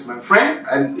Rasta is my friend,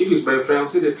 and if he's my friend, I'll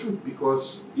say the truth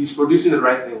because he's producing the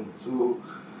right thing. So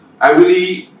I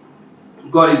really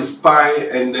got inspired,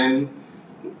 and then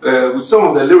with some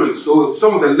of the lyrics. So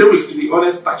some of the lyrics, to be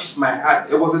honest, touches my heart.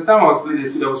 It was the time I was playing the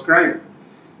studio, I was crying.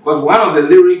 Because one of the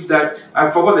lyrics that, I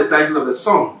forgot the title of the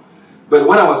song, but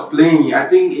when I was playing, I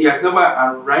think he has never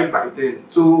arrived by then.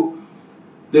 So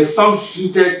the song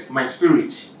heated my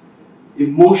spirit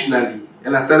emotionally,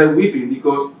 and I started weeping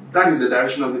because that is the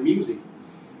direction of the music.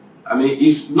 I mean,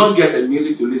 it's not just a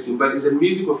music to listen, but it's a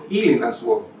music of healing as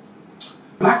well.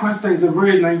 Blakk Rasta is a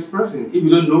very nice person. If you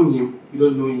don't know him, you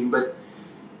don't know him, but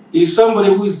he's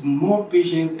somebody who is more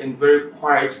patient and very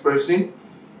quiet person.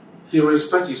 He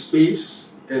respects his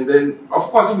space, and then, of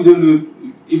course, if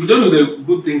you don't know the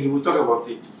good thing, he will talk about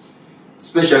it.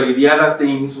 Especially the other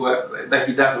things that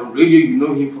he does on radio, you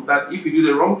know him for that. If you do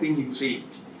the wrong thing, he will say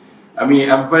it. I mean,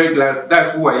 I'm very glad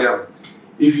that's who I am.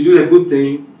 If you do the good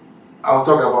thing, I'll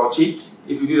talk about it.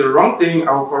 If you do the wrong thing,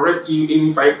 I will correct you. And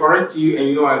if I correct you and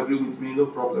you don't agree with me, no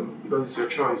problem, because it's your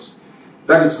choice.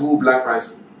 That is who Blakk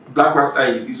Rasta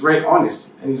is. He's very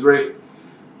honest, and he's very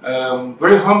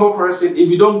humble person. If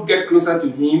you don't get closer to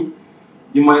him,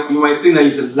 you might think that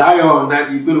he's a lion, that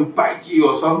he's going to bite you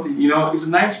or something. You know, he's a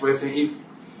nice person if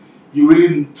you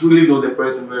really truly know the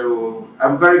person very well.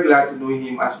 I'm very glad to know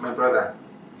him as my brother.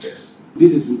 Yes.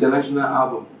 This is an international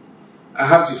album. I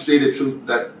have to say the truth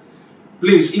that,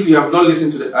 please, if you have not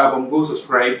listened to the album, go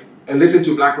subscribe and listen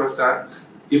to Blakk Rasta.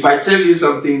 If I tell you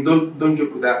something, don't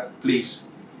joke with that, please.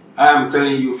 I am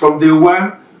telling you, from day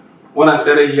one, when I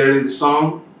started hearing the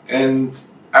song, and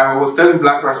I was telling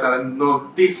Blakk Rasta,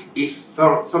 no, this is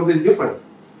something different.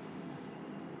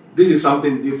 This is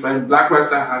something different. Blakk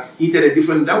Rasta has hit a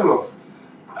different level of,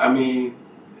 I mean,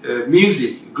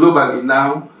 music globally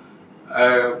now.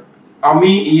 I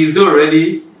mean, he is there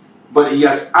already, but he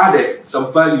has added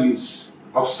some values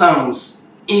of sounds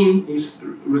in his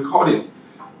recording.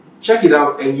 Check it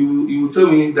out, and you will tell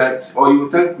me that, or you will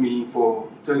thank me for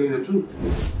telling the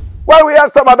truth. Well, we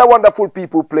had some other wonderful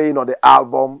people playing on the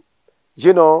album.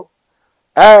 You know,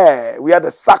 we had the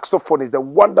saxophonist, the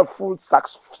wonderful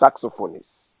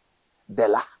saxophonist,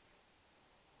 Della.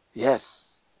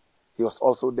 Yes, he was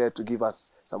also there to give us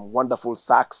some wonderful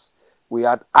sax. We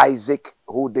had Isaac,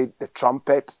 who did the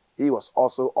trumpet. He was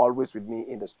also always with me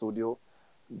in the studio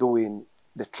doing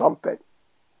the trumpet.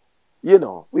 You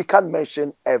know, we can't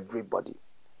mention everybody.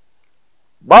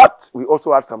 But we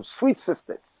also had some sweet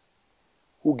sisters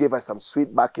who gave us some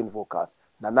sweet backing vocals.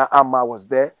 Nana Ama was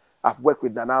there. I've worked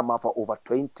with Nana Ama for over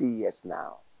 20 years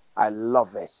now. I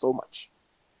love her so much.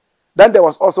 Then there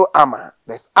was also Ama.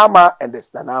 There's Ama and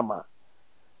there's Nana Ama.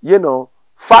 You know,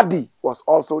 Fadi was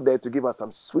also there to give us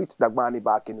some sweet Dagmani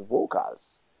backing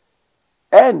vocals.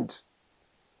 And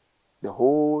the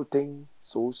whole thing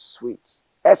so sweet.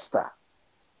 Esther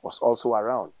was also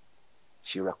around.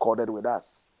 She recorded with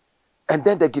us. And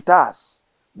then the guitars,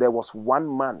 there was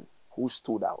one man who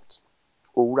stood out,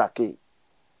 REGGAE.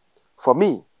 For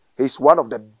me, he's one of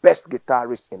the best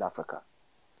guitarists in Africa.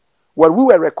 When we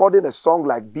were recording a song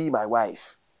like Be My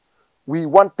Wife, we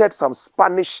wanted some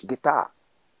Spanish guitar.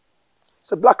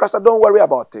 So Blakk Rasta, don't worry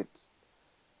about it.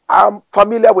 I'm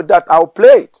familiar with that. I'll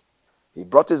play it. He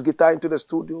brought his guitar into the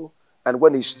studio, and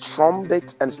when he strummed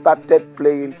it and started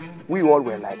playing, we all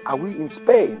were like, are we in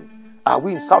Spain? Are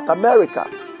we in South America?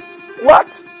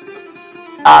 What?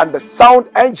 And the sound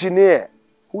engineer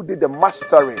who did the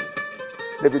mastering,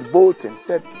 David Bolton,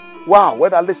 said, wow,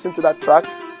 when I listened to that track,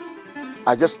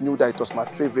 I just knew that it was my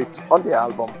favorite on the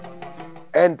album.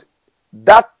 And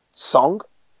that song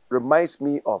reminds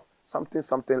me of something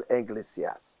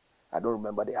Iglesias. I don't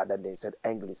remember the other name. It said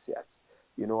Iglesias.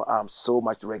 You know, I'm so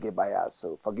much reggae bias,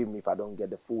 so forgive me if I don't get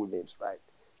the full names right.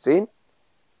 See?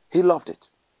 He loved it.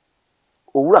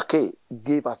 REGGAE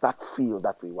gave us that feel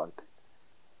that we wanted.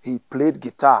 He played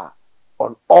guitar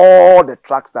on all the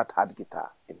tracks that had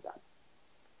guitar in that.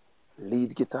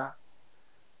 Lead guitar.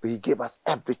 He gave us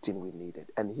everything we needed.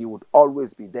 And he would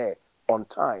always be there on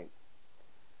time.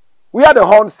 We had a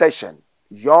horn session.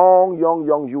 Young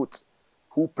youth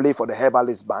who play for the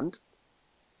Herbalist band,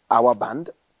 our band.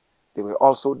 They were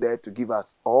also there to give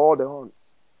us all the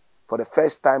horns. For the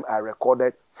first time, I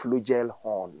recorded flugel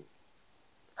horn.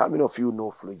 How many of you know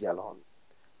flugel horn?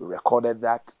 We recorded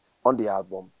that on the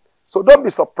album. So don't be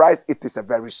surprised, it is a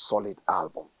very solid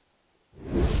album.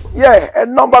 Yeah, a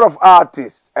number of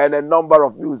artists and a number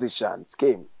of musicians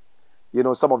came. You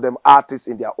know, some of them artists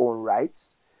in their own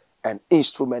rights and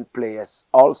instrument players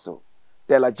also.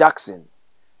 Taylor Jackson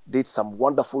did some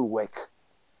wonderful work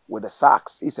with the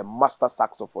sax. He's a master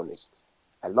saxophonist.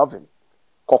 I love him.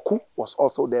 Koku was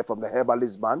also there from the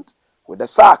Herbalist band with the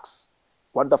sax.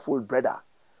 Wonderful brother.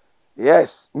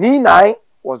 Yes, Ninai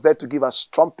was there to give us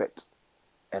trumpet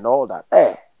and all that.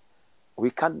 We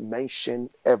can't mention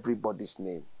everybody's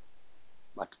name.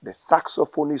 But the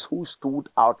saxophonist who stood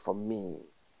out for me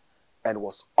and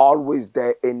was always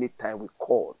there anytime we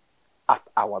called, at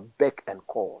our beck and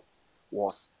call,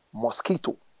 was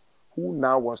Mosquito, who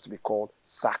now wants to be called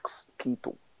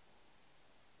Sax-Quito.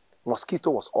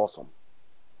 Mosquito was awesome.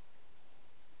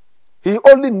 He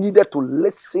only needed to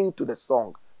listen to the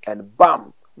song and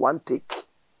bam, one take,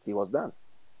 he was done.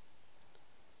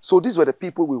 So these were the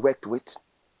people we worked with.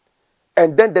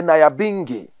 And then the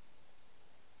Nyabingi.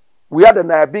 We had the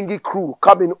Nyabingi crew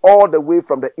coming all the way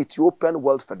from the Ethiopian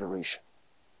World Federation.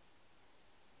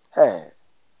 Hey.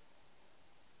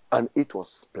 And it was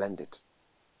splendid.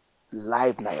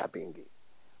 Live Nyabingi.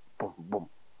 Boom, boom.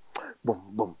 Boom,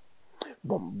 boom.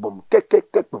 Boom, boom. Ke,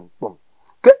 boom, boom.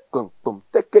 Ke, boom, boom.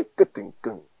 Te, ting,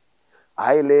 ting.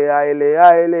 Aile, aile,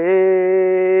 aile.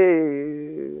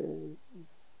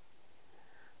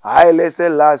 Aile,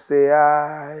 Selassie,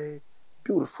 I.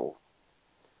 Beautiful.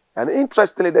 And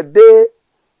interestingly, the day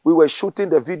we were shooting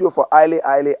the video for Aile,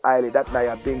 Aile, Aile, that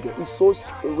Nyabingi, is so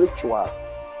spiritual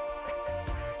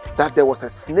that there was a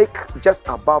snake just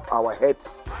above our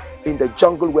heads in the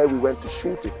jungle where we went to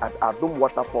shoot it at Adum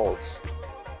Waterfalls.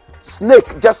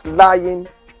 Snake just lying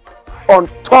on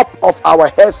top of our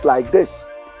heads like this,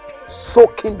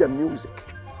 soaking the music.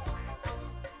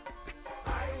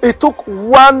 It took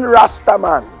one Rasta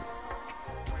man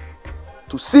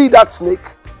to see that snake,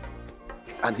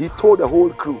 and he told the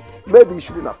whole crew, maybe he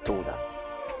shouldn't have told us,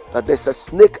 that there's a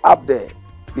snake up there.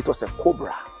 It was a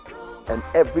cobra. And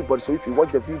everybody, so if you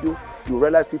watch the video, you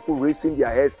realize people raising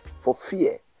their heads for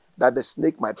fear that the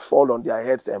snake might fall on their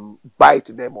heads and bite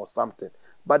them or something.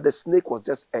 But the snake was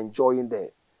just enjoying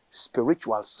the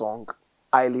spiritual song,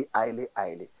 Aile, Aile,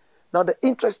 Aile. Now the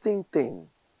interesting thing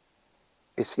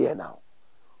is here now.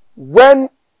 When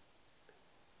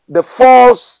the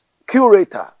falls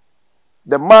curator,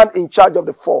 the man in charge of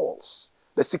the falls,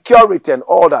 the security and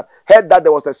all that, heard that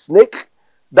there was a snake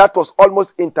that was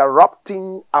almost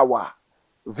interrupting our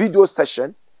video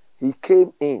session, he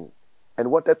came in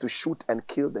and wanted to shoot and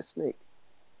kill the snake.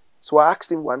 So I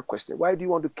asked him one question. Why do you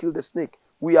want to kill the snake?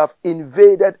 We have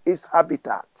invaded its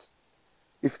habitat.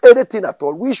 If anything at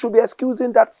all, we should be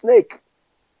excusing that snake.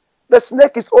 The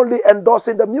snake is only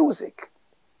endorsing the music.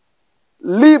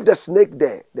 Leave the snake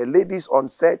there. The ladies on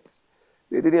set,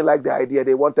 they didn't like the idea.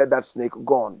 They wanted that snake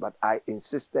gone. But I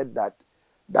insisted that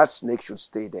that snake should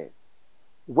stay there.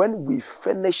 When we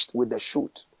finished with the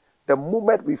shoot, the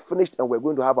moment we finished and we're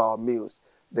going to have our meals,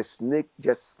 the snake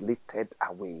just slithered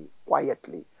away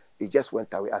quietly. It just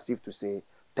went away as if to say,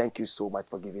 thank you so much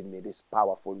for giving me this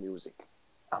powerful music.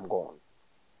 I'm gone.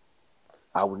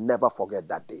 I will never forget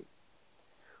that day.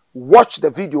 Watch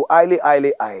the video, Aile,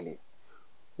 Aile, Aile.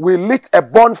 We lit a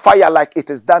bonfire like it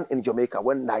is done in Jamaica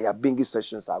when Nyabingi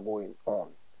sessions are going on.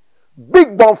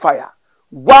 Big bonfire.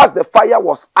 Whilst the fire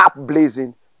was up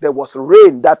blazing, there was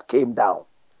rain that came down.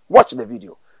 Watch the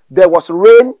video. There was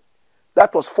rain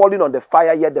that was falling on the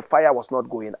fire, yet the fire was not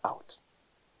going out.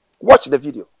 Watch the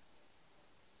video.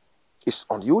 It's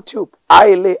on YouTube.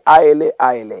 Aile, Aile,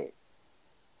 Aile.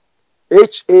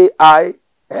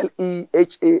 H-A-I-L-E,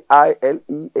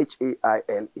 H-A-I-L-E,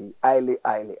 H-A-I-L-E. Aile,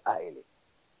 Aile, Aile.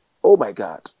 Oh my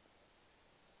God.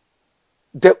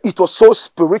 It was so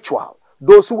spiritual.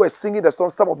 Those who were singing the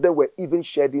song, some of them were even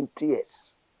shedding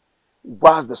tears.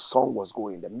 Whilst the song was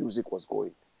going, the music was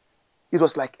going. It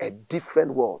was like a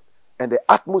different world. And the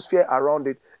atmosphere around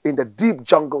it, in the deep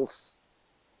jungles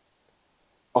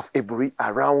of Iburi,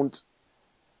 around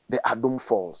the Adum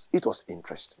Falls, it was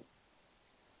interesting.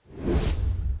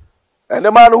 And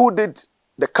the man who did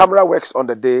the camera works on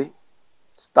the day,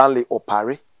 Stanley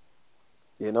Opari,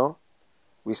 you know,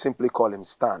 we simply call him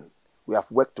Stan. We have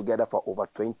worked together for over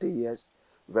 20 years.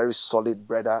 Very solid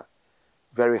brother,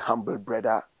 very humble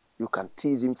brother. You can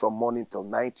tease him from morning till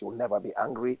night. He will never be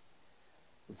angry.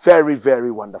 Very,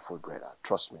 very wonderful brother.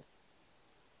 Trust me.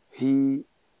 He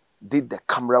did the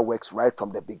camera works right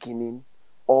from the beginning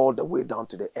all the way down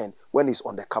to the end. When he's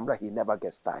on the camera, he never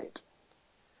gets tired.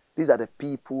 These are the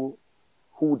people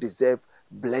who deserve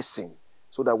blessing,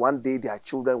 so that one day their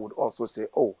children would also say,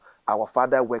 oh, our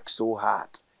father worked so hard,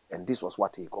 and this was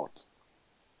what he got.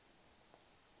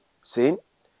 See?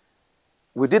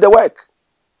 We did the work,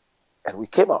 and we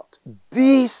came out.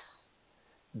 These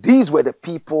were the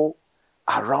people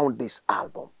around this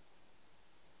album.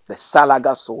 The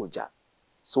Salaga Soljah,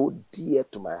 so dear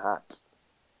to my heart.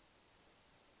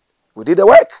 We did the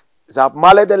work. Zab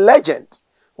Mallet, the legend,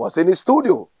 was in his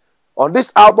studio. On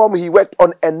this album, he worked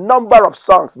on a number of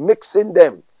songs, mixing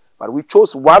them. But we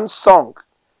chose one song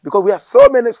because we have so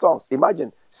many songs.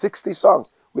 Imagine, 60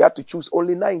 songs. We had to choose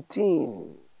only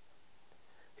 19.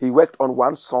 He worked on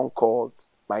one song called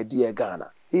My Dear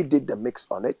Ghana. He did the mix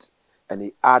on it, and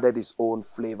he added his own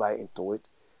flavor into it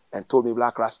and told me,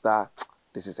 Blakk Rasta,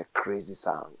 this is a crazy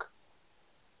song.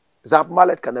 Zab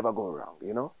Mallet can never go wrong,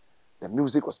 you know. The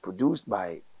music was produced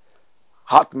by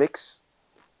Hot Mix,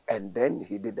 and then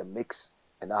he did the mix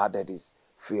and added his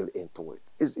feel into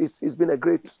it. It's been a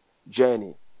great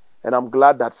journey, and I'm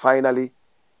glad that finally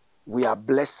we are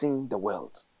blessing the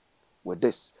world with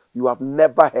this. You have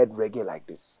never heard reggae like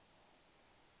this.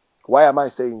 Why am I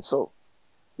saying so?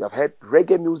 You have heard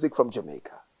reggae music from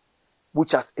Jamaica,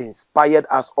 which has inspired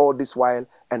us all this while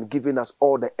and given us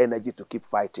all the energy to keep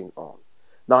fighting on.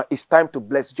 Now it's time to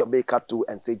bless Jamaica too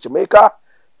and say, Jamaica,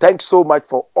 thanks so much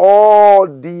for all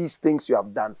these things you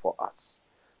have done for us.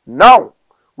 Now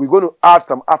we're going to add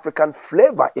some African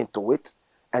flavor into it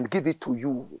and give it to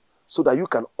you so that you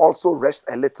can also rest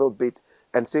a little bit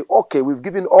and say, okay, we've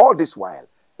given all this while.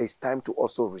 It's time to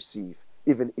also receive,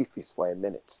 even if it's for a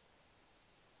minute.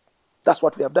 That's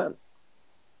what we have done.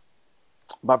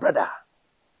 My brother,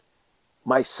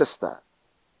 my sister,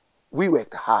 we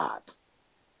worked hard.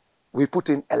 We put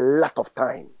in a lot of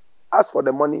time. As for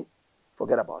the money,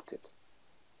 forget about it.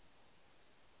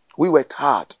 We worked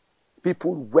hard.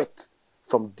 People worked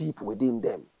from deep within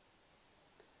them.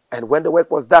 And when the work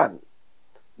was done,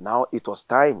 now it was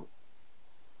time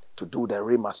to do the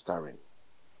remastering.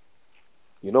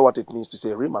 You know what it means to say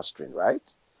remastering,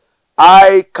 right?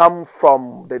 I come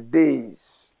from the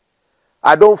days.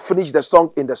 I don't finish the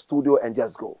song in the studio and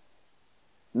just go.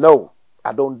 No,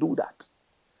 I don't do that.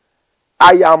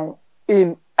 I am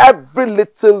in every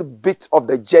little bit of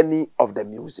the journey of the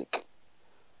music.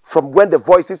 From when the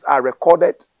voices are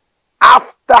recorded,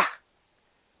 after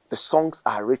the songs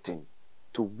are written,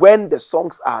 to when the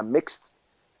songs are mixed,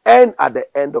 and at the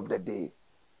end of the day,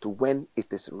 to when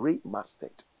it is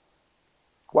remastered.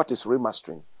 What is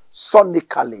remastering?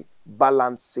 Sonically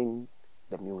balancing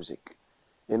the music.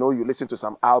 You know, you listen to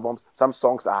some albums, some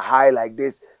songs are high like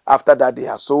this. After that, they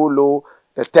are so low.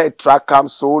 The third track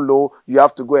comes so low. You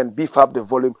have to go and beef up the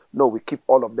volume. No, we keep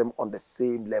all of them on the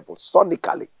same level,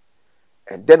 sonically.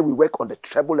 And then we work on the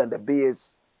treble and the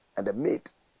bass and the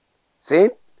mid. See?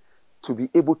 To be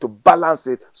able to balance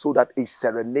it so that it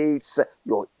serenades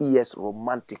your ears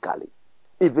romantically,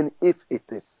 even if it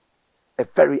is a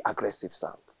very aggressive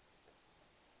sound.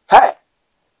 Hey,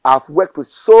 I've worked with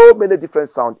so many different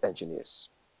sound engineers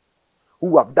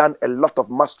who have done a lot of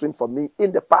mastering for me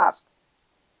in the past.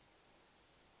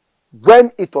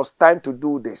 When it was time to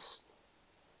do this,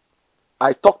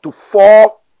 I talked to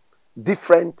 4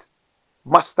 different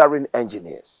mastering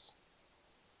engineers.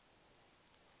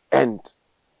 And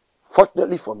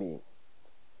fortunately for me,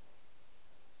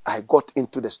 I got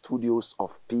into the studios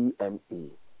of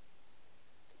PME,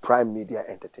 Prime Media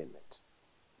Entertainment.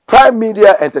 Prime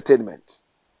Media Entertainment.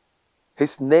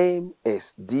 His name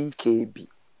is DKB,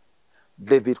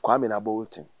 David Kwamina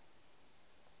Bolton.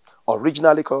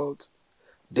 Originally called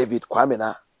David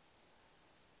Kwamina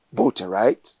Bolton,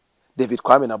 right? David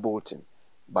Kwamina Bolton.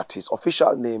 But his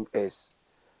official name is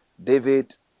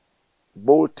David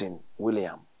Bolton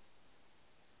William.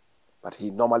 But he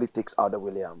normally takes out the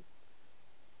William.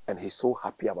 And he's so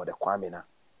happy about the Kwamina,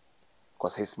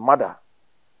 because his mother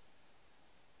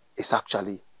is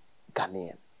actually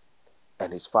Ghanaian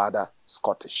and his father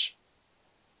Scottish.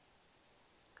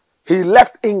 He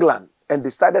left England and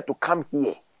decided to come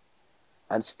here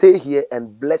and stay here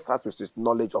and bless us with his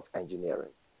knowledge of engineering.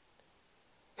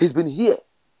 He's been here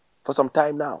for some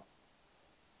time now.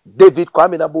 David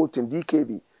Kwamina Bolton,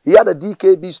 DKB. He had a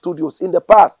DKB studios in the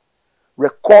past.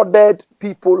 Recorded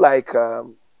people like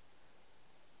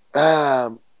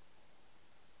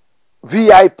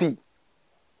VIP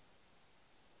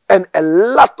and a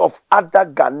lot of other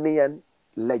Ghanaian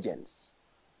legends.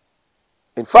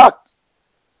 In fact,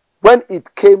 when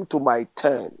it came to my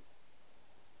turn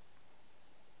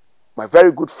My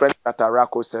very good friend at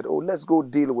Araco said, oh, let's go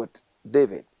deal with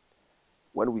David.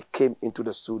 When we came into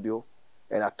the studio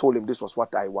and I told him this was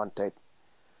what I wanted,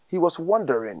 he was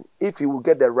wondering if he would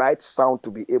get the right sound to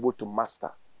be able to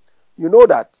master. You know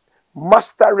that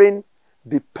mastering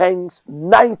depends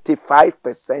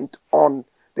 95% on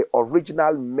the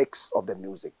original mix of the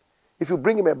music. If you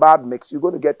bring him a bad mix, you're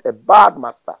going to get a bad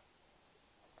master.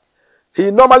 He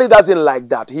normally doesn't like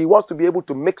that. He wants to be able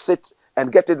to mix it and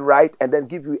get it right and then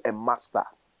give you a master.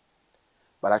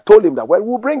 But I told him that, well,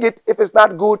 we'll bring it. If it's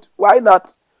not good, why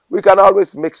not? We can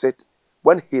always mix it.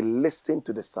 When he listened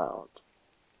to the sound,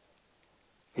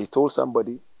 he told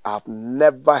somebody, I've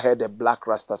never heard a Blakk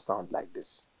Rasta sound like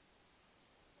this.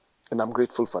 And I'm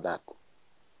grateful for that.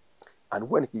 And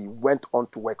when he went on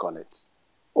to work on it,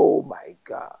 oh my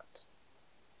God,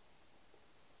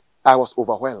 I was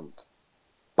overwhelmed.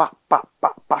 Pa, pa,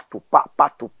 pa, pa, to pa, pa,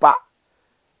 to pa.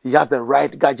 He has the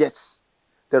right gadgets,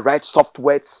 the right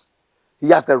softwares. He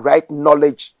has the right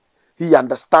knowledge. He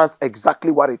understands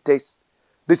exactly what it is.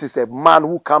 This is a man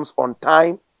who comes on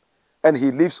time and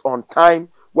he leaves on time.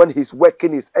 When he's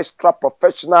working, he's extra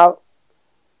professional.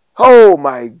 Oh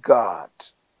my God.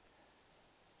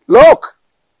 Look,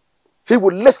 he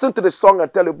would listen to the song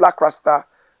and tell you, Blakk Rasta,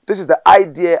 this is the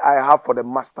idea I have for the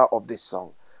master of this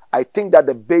song. I think that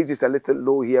the bass is a little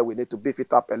low here. We need to beef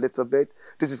it up a little bit.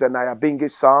 This is a Nyabingi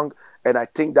song, and I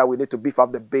think that we need to beef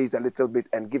up the bass a little bit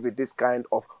and give it this kind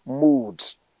of mood.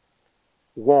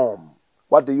 Warm.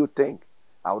 What do you think?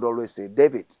 I would always say,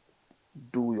 David,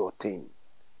 do your thing.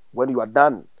 When you are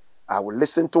done, I will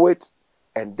listen to it,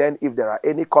 and then if there are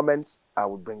any comments, I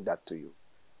will bring that to you.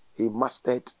 He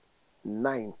mastered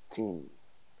 19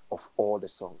 of all the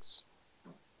songs.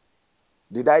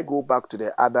 Did I go back to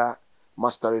the other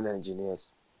mastering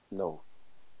engineers? No.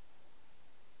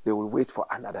 They will wait for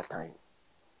another time.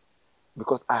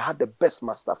 Because I had the best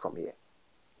master from here.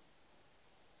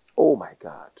 Oh my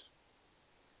God.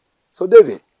 So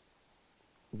David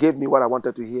gave me what I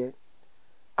wanted to hear.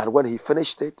 And when he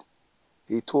finished it,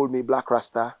 he told me, Blakk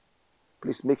Rasta,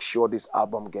 please make sure this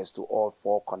album gets to all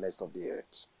four corners of the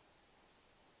earth.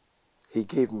 He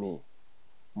gave me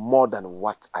more than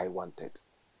what I wanted.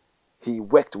 He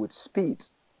worked with speed.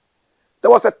 There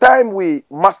was a time we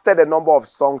mastered a number of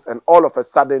songs and all of a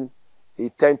sudden he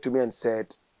turned to me and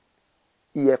said,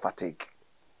 ear fatigue.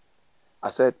 I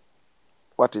said,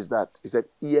 what is that? He said,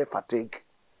 ear fatigue.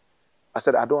 I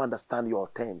said, I don't understand your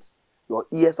terms. Your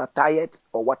ears are tired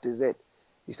or what is it?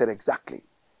 He said, exactly.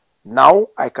 Now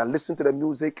I can listen to the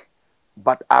music,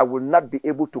 but I will not be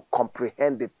able to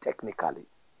comprehend it technically.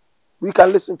 We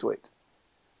can listen to it.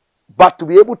 But to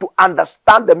be able to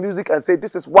understand the music and say,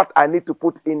 this is what I need to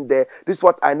put in there, this is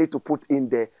what I need to put in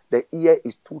there, the ear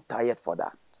is too tired for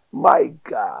that. My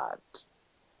God.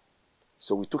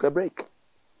 So we took a break.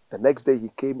 The next day he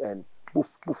came and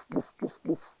poof, poof, poof, poof,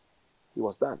 poof. He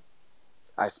was done.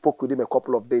 I spoke with him a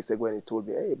couple of days ago and he told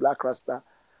me, hey, Blakk Rasta,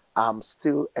 I'm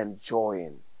still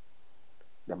enjoying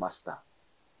the master.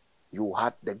 You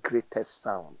had the greatest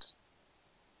sound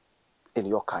in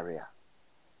your career.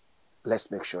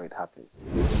 Let's make sure it happens.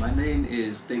 My name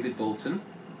is David Bolton,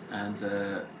 and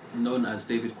known as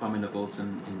David Kwame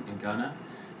Bolton in Ghana,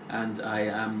 and I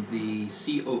am the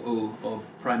COO of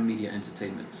Prime Media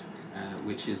Entertainment,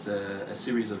 which is a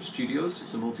series of studios.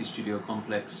 It's a multi-studio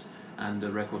complex and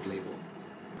a record label.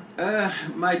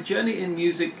 My journey in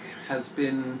music has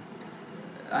been,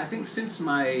 I think, since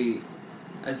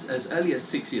as early as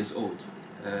 6 years old.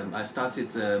 I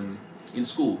started in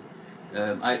school.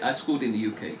 I schooled in the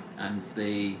UK, and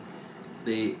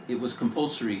it was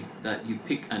compulsory that you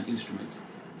pick an instrument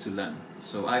to learn.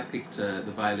 So I picked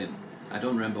the violin. I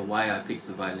don't remember why I picked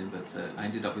the violin, but I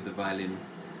ended up with the violin.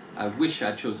 I wish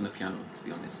I'd chosen a piano, to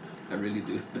be honest. I really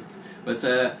do. But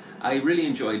I really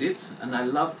enjoyed it, and I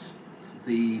loved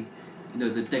the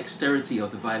dexterity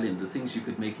of the violin, the things you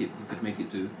could make it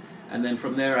do. And then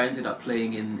from there, I ended up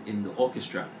playing in the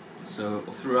orchestra. So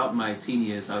throughout my teen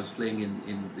years, I was playing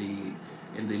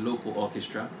in the local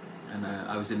orchestra, and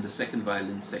I was in the second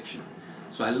violin section.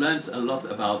 So I learned a lot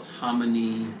about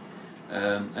harmony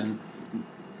and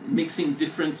mixing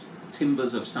different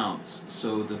timbres of sounds.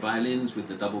 So the violins with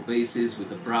the double basses, with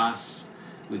the brass,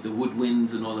 with the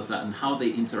woodwinds and all of that, and how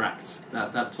they interact.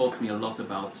 That taught me a lot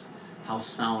about how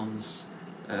sounds,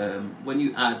 when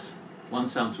you add one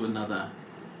sound to another,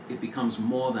 it becomes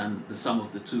more than the sum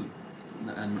of the two.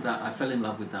 And that, I fell in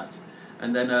love with that.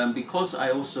 And then because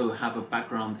I also have a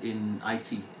background in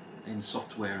IT, in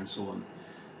software and so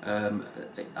on,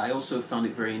 I also found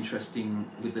it very interesting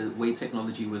with the way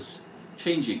technology was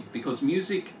changing, because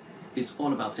music is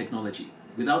all about technology.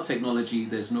 Without technology,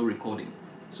 there's no recording.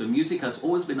 So music has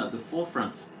always been at the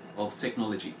forefront of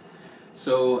technology.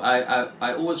 So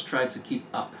I always try to keep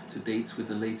up to date with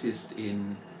the latest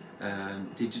in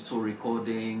digital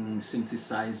recording,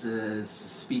 synthesizers,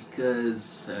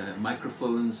 speakers,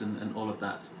 microphones, and all of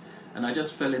that. And I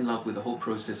just fell in love with the whole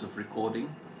process of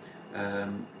recording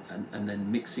and then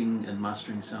mixing and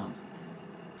mastering sound.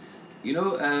 You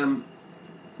know,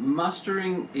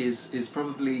 mastering is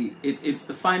probably, it's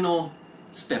the final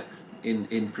step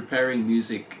in preparing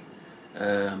music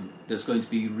that's going to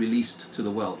be released to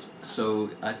the world. So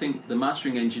I think the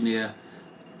mastering engineer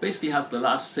basically has the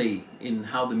last say in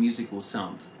how the music will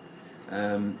sound.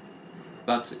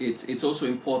 But it's also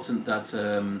important that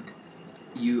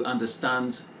you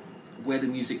understand where the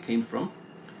music came from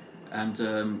and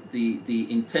the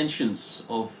intentions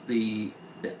of the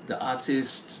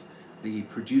artist, the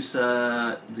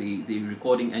producer, the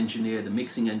recording engineer, the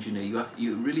mixing engineer.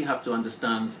 You really have to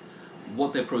understand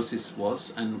what their process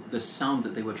was and the sound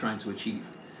that they were trying to achieve.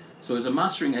 So as a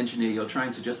mastering engineer, you're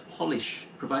trying to just polish,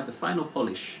 provide the final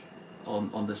polish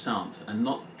on the sound and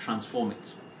not transform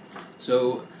it.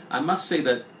 So I must say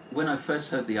that when I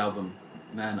first heard the album,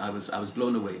 man, I was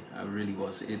blown away. I really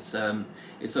was. It's a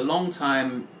long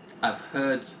time I've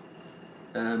heard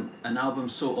an album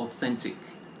so authentic.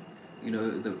 You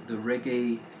know, the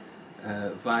reggae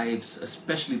vibes,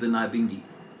 especially the Naibingi.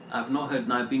 I've not heard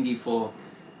Naibingi for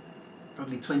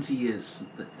probably 20 years,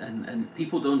 and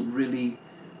people don't really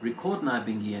record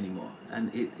Naibingi anymore.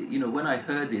 And you know, when I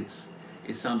heard it,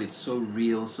 it sounded so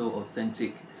real, so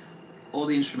authentic. All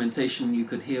the instrumentation you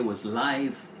could hear was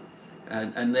live,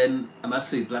 and then I must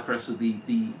say, Blakk Rasta,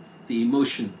 the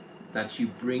emotion that you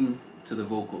bring to the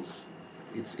vocals,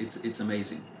 it's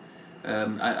amazing.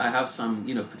 I have some,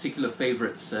 you know, particular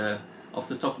favorites off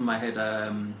the top of my head.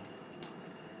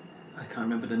 I can't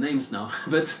remember the names now,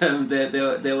 but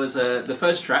there was the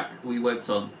first track we worked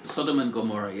on, Sodom and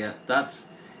Gomorrah. Yeah,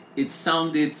 it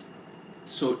sounded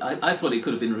so. I thought it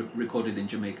could have been recorded in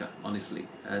Jamaica, honestly,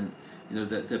 and you know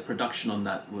the production on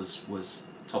that was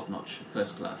top notch,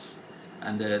 first class,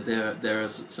 and there are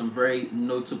some very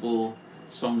notable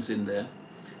songs in there,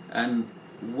 and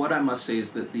what I must say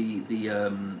is that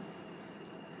the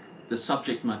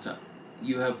subject matter,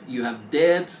 you have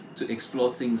dared to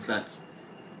explore things that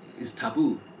is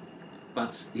taboo,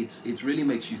 but it really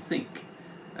makes you think.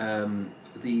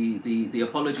 The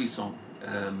apology song,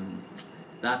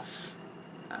 that's,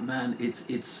 man,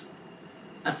 it's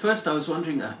at first I was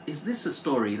wondering, is this a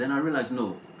story? Then I realized,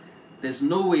 no, there's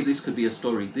no way this could be a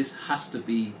story. This has to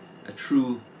be a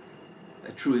true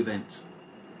event,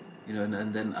 you know.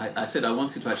 And then I said I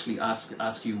wanted to actually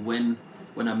ask you when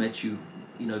I met you,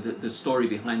 you know, the story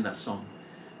behind that song.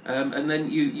 And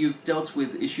then you've dealt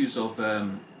with issues of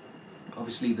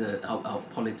obviously our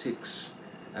politics,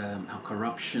 our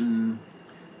corruption,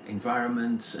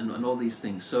 environment, and all these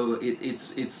things. So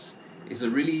it's a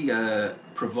really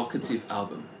provocative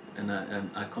album, and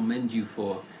I commend you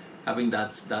for having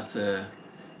that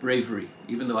bravery.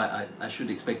 Even though I should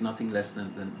expect nothing less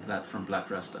than that from Blakk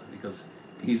Rasta, because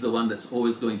he's the one that's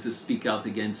always going to speak out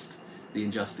against the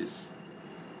injustice.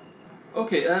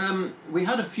 Okay, we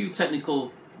had a few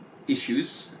technical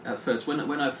issues at first.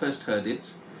 When I first heard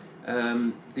it,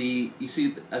 you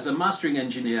see, as a mastering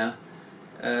engineer,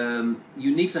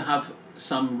 you need to have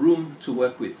some room to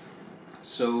work with.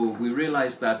 So we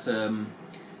realized that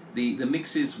the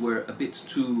mixes were a bit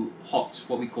too hot,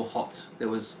 what we call hot. There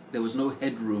was no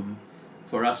headroom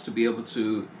for us to be able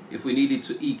to, if we needed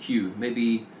to EQ,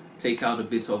 maybe take out a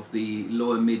bit of the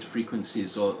lower mid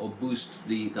frequencies, or boost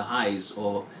the highs,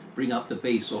 or bring up the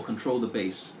bass, or control the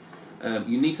bass.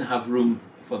 You need to have room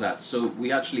for that. So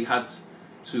we actually had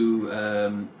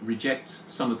to reject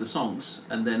some of the songs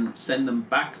and then send them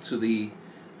back to the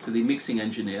mixing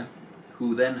engineer,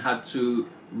 who then had to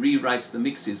rewrite the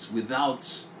mixes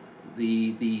without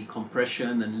the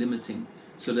compression and limiting,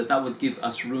 so that would give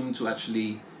us room to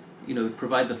actually, you know,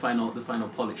 provide the final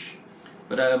polish.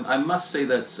 But I must say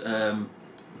that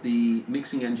the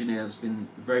mixing engineer has been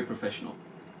very professional.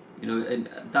 You know, and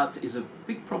that is a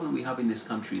big problem we have in this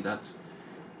country, that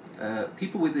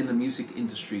people within the music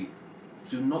industry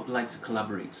do not like to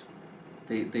collaborate.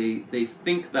 They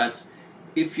think that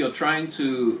if you're trying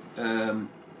to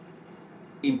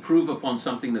improve upon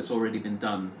something that's already been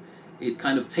done, it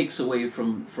kind of takes away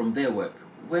from their work,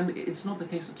 when it's not the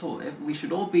case at all. We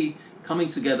should all be coming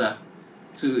together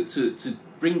to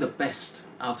bring the best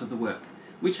out of the work,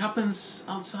 which happens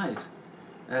outside.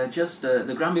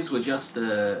 The Grammys were just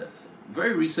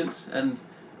very recent, and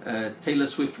Taylor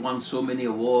Swift won so many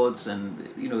awards,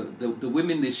 and you know, the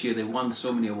women this year, they won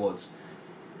so many awards.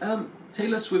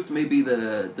 Taylor Swift may be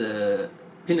the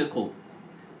pinnacle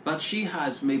but she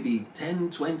has maybe 10,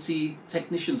 20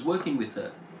 technicians working with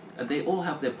her, and they all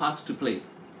have their parts to play.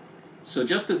 So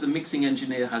just as the mixing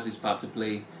engineer has his part to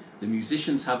play, the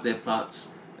musicians have their parts,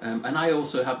 and I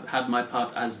also have had my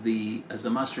part as the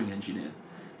mastering engineer.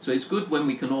 So it's good when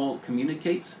we can all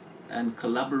communicate and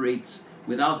collaborate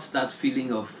without that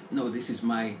feeling of, no, this is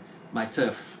my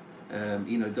turf.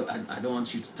 You know, I don't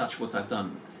want you to touch what I've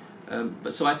done.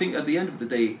 But so I think at the end of the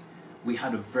day, we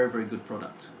had a very, very good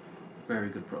product. Very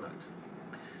good product.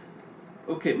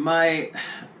 Okay, my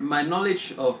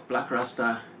knowledge of Blakk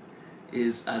Rasta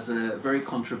is as a very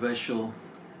controversial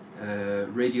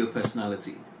radio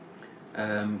personality.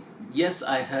 Yes,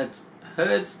 I had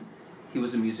heard he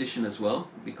was a musician as well,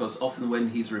 because often when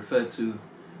he's referred to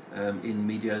in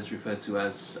media, is referred to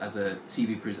as a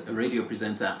radio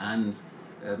presenter and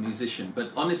a musician.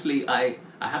 But honestly, I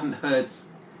hadn't heard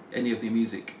any of the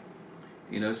music,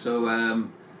 you know. So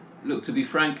look, to be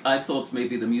frank, I thought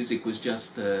maybe the music was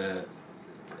just a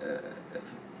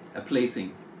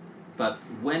plaything. But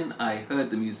when I heard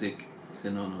the music, I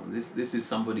said, no, this is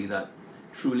somebody that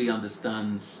truly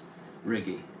understands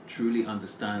reggae, truly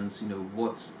understands, you know,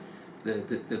 what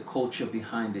the culture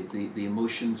behind it, the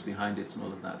emotions behind it, and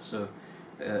all of that. So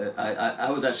I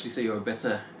would actually say you're a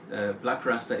better, Blakk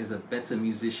Rasta is a better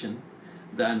musician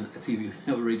than a TV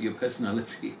or radio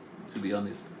personality, to be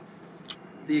honest.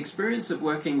 The experience of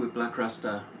working with Blakk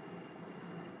Rasta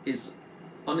is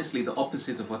honestly the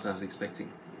opposite of what I was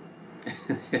expecting.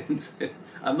 And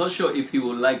I'm not sure if he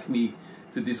will like me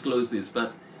to disclose this,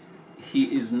 but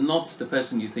he is not the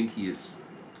person you think he is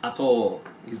at all.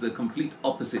 He's the complete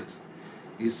opposite.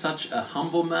 He's such a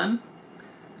humble man,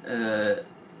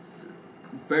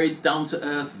 very down to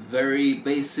earth, very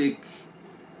basic,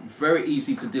 very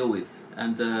easy to deal with,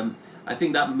 and I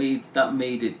think that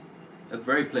made it a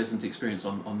very pleasant experience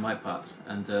on my part.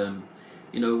 And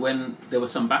you know, when there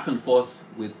was some back and forth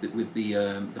with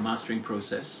the mastering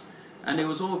process, and it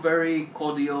was all very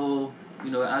cordial,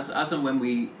 you know, as and when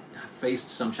we faced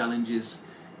some challenges,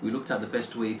 we looked at the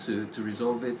best way to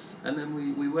resolve it, and then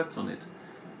we worked on it.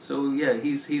 So yeah,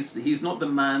 he's not the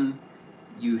man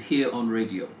you hear on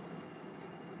radio.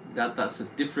 That's a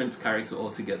different character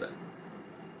altogether.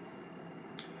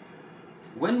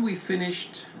 When we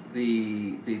finished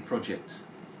the project,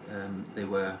 there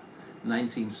were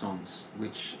 19 songs,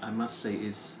 which I must say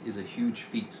is a huge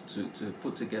feat to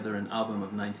put together an album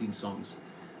of 19 songs.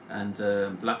 And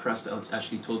Blakk Rasta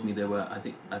actually told me there were I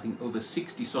think over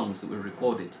 60 songs that were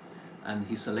recorded, and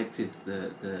he selected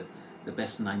the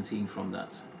best 19 from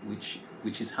that,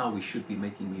 which is how we should be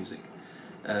making music.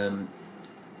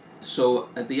 So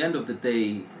at the end of the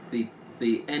day,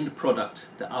 the end product,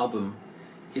 the album,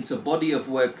 it's a body of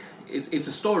work. It's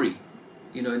a story,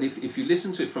 you know. And if you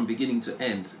listen to it from beginning to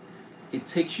end, it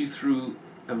takes you through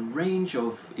a range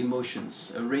of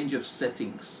emotions, a range of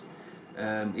settings.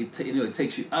 It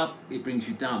takes you up, it brings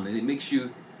you down, and it makes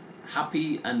you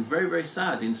happy and very, very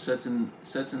sad in certain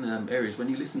areas. When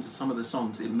you listen to some of the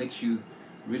songs, it makes you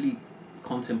really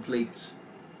contemplate,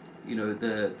 you know,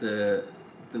 the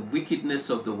wickedness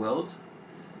of the world,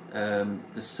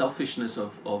 the selfishness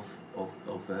of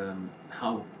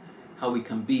how we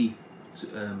can be,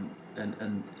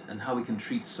 and how we can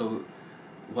treat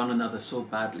one another so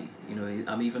badly. You know,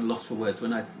 I'm even lost for words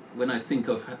when I think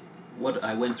of what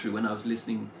I went through when I was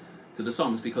listening to the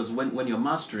songs, because when you're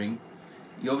mastering,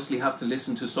 you obviously have to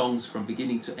listen to songs from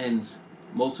beginning to end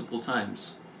multiple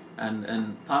times,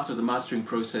 and part of the mastering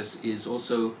process is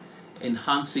also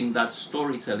enhancing that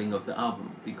storytelling of the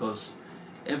album, because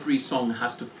every song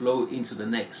has to flow into the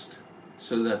next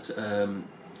so that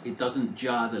it doesn't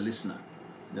jar the listener.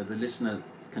 You know, the listener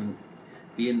can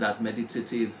be in that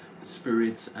meditative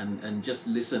spirit and just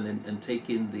listen and take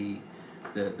in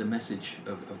the message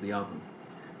of the album.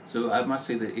 So I must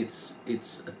say that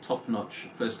it's a top-notch,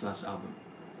 first-class album,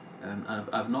 and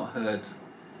I've not heard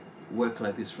work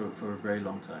like this for a very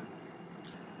long time.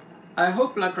 I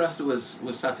hope Blakk Rasta was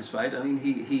satisfied. I mean,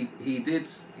 he did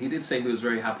say he was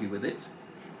very happy with it,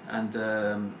 and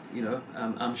you know,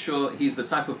 I'm sure he's the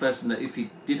type of person that if he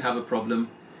did have a problem,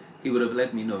 he would have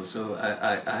let me know. So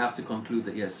I have to conclude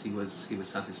that yes, he was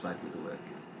satisfied with the work.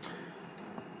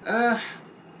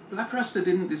 Blakk Rasta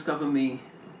didn't discover me,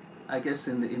 I guess,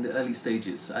 in the early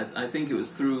stages. I think it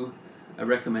was through a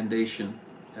recommendation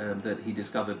that he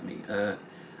discovered me.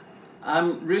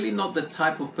 I'm really not the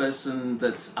type of person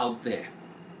that's out there.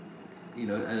 You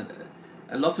know,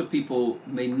 a lot of people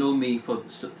may know me for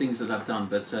things that I've done,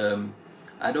 but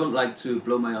I don't like to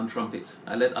blow my own trumpet.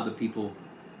 I let other people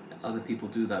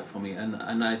do that for me,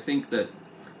 and I think that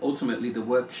ultimately the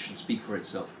work should speak for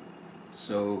itself.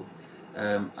 So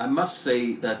I must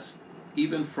say that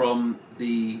even from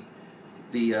the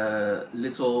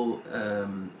little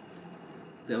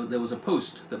there was a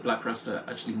post that Blakk Rasta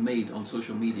actually made on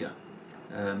social media,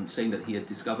 saying that he had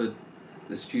discovered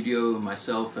the studio,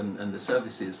 myself, and the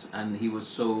services, and he was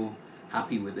so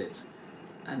happy with it.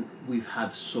 And we've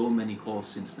had so many calls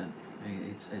since then.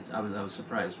 I was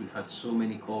surprised. We've had so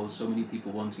many calls, so many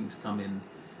people wanting to come in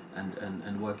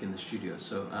and work in the studio.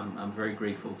 So I'm very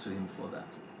grateful to him for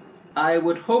that. I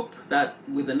would hope that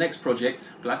with the next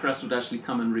project, Blakk Rasta would actually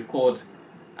come and record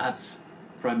at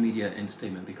Prime Media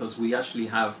Entertainment, because we actually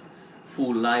have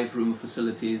full live room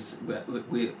facilities.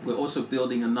 We're also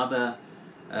building another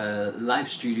live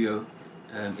studio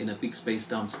in a big space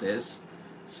downstairs.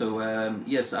 So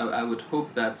yes, I would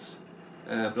hope that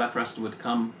Blakk Rasta would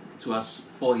come to us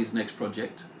for his next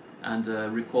project and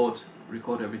record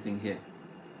everything here.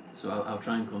 So I'll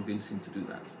try and convince him to do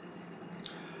that.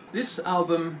 This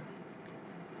album,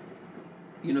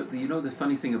 you know the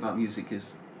funny thing about music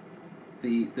is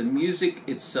the music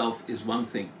itself is one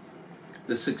thing.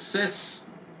 The success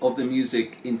of the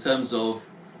music in terms of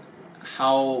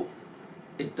how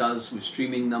it does with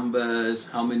streaming numbers,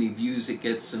 how many views it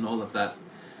gets and all of that,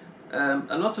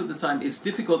 a lot of the time it's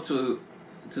difficult to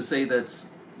say that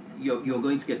you're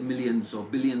going to get millions or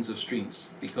billions of streams,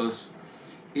 because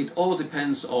it all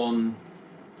depends on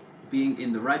being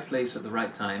in the right place at the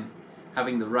right time,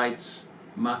 having the right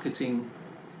marketing,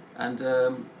 and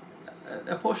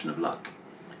a portion of luck.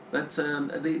 But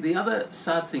the other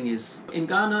sad thing is, in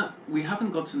Ghana, we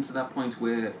haven't gotten to that point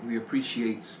where we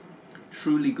appreciate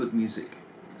truly good music.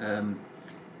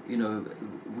 You know,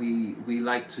 we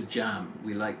like to jam,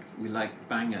 we like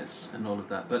bangers and all of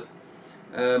that. But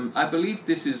I believe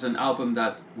this is an album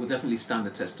that will definitely stand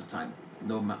the test of time.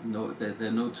 There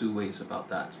are no two ways about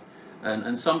that.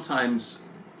 And sometimes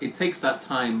it takes that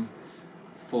time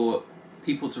for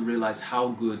people to realize how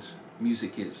good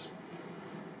music is.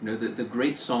 You know, the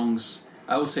great songs.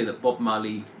 I always say that Bob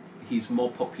Marley, he's more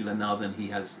popular now than he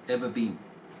has ever been.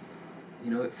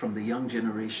 You know, from the young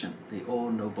generation, they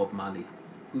all know Bob Marley.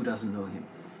 Who doesn't know him?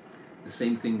 The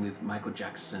same thing with Michael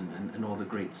Jackson and all the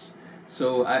greats.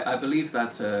 So I believe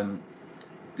that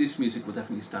this music will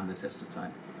definitely stand the test of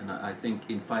time. And I think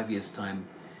in 5 years' time,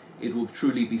 it will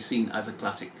truly be seen as a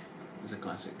classic.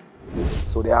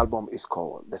 So the album is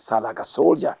called The Salaga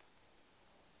Soljah.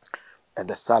 And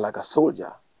the Salaga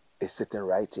Soljah is sitting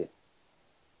right here.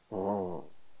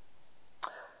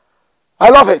 I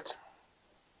love it.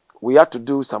 We had to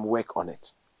do some work on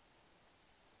it.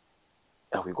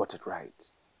 And we got it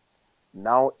right.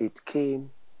 Now it came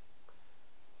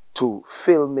to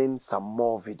filming some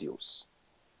more videos.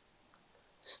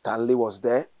 Stanley was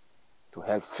there to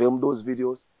help film those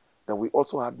videos. Then we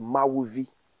also had Mawuvi.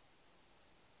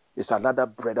 It's another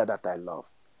brother that I love.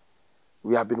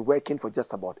 We have been working for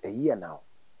just about a year now.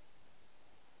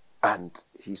 And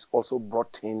he's also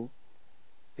brought in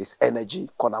his energy,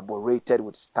 collaborated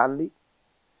with Stanley.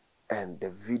 And the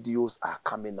videos are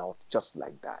coming out just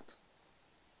like that.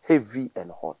 Heavy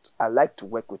and hot. I like to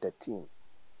work with a team.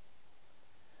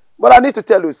 But I need to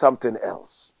tell you something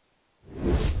else.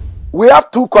 We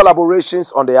have 2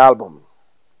 collaborations on the album.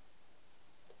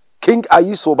 King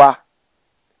Ayisoba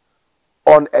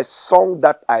on a song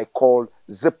that I call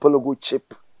Zipulgu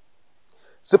Chip.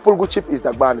 Zipulgu Chip is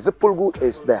the band. Zipulgu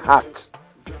is the heart.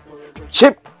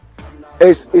 Chip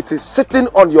is, it is sitting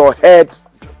on your head.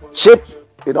 Chip,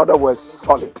 in other words,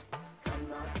 solid.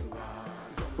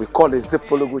 We call it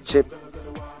Zipulgu Chip.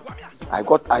 I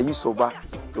got Ayisoba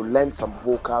to learn some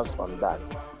vocals on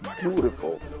that.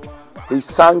 Beautiful. He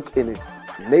sang in his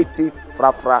native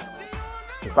Frafra,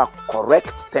 in fact,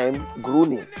 correct term,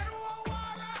 Groening.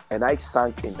 And I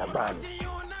sang in the band.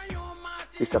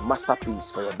 It's a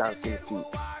masterpiece for your dancing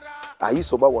feet.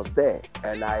 Ayisoba was there,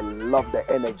 and I love the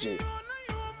energy.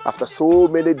 After so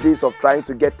many days of trying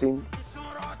to get him,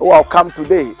 oh, I'll come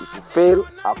today, it will fail.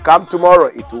 I'll come tomorrow,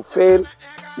 it will fail.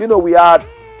 You know, we had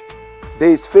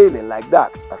days failing like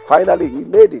that. And finally, he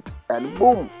made it, and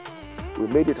boom, we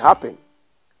made it happen.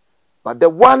 But the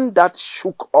one that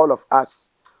shook all of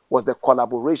us was the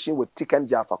collaboration with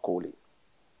Tikenja Fakoli.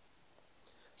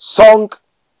 Song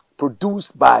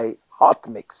produced by Hot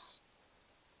Mix.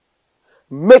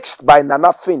 Mixed by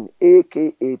Nana Finn,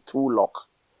 a.k.a. Two Lock.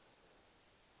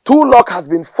 Two Lock has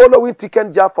been following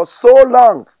Tikenja for so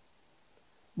long.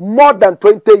 More than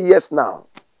 20 years now.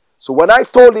 So when I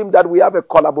told him that we have a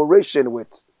collaboration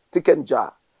with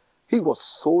Tikenja, he was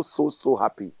so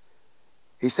happy.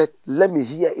 He said, let me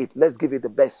hear it. Let's give it the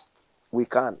best we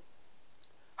can.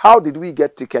 How did we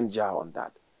get Tikenja on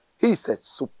that? He's a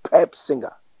superb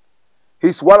singer.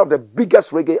 He's one of the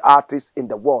biggest reggae artists in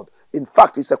the world. In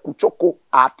fact, he's a KUCHOKO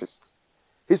artist.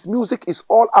 His music is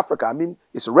all Africa. I mean,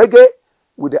 it's reggae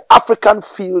with the African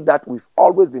feel that we've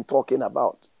always been talking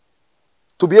about,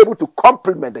 to be able to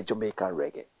complement the Jamaican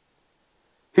reggae.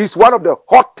 He's one of the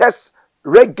hottest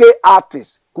reggae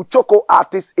artists, KUCHOKO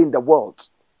artists in the world.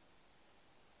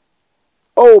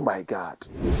 Oh my God.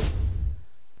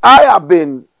 I have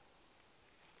been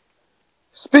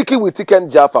speaking with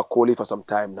Tikenja Fakoly for some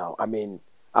time now. I mean,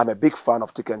 I'm a big fan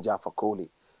of Tikenja Fakoly.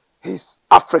 His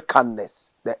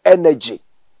Africanness, the energy.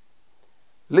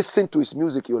 Listen to his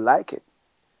music, you like it.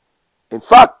 In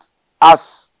fact,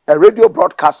 as a radio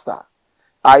broadcaster,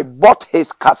 I bought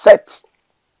his cassette,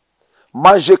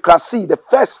 Manjecracy, the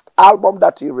first album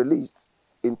that he released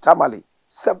in Tamale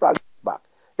several years back.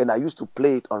 And I used to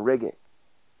play it on reggae.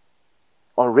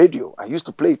 On radio. I used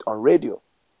to play it on radio.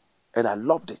 And I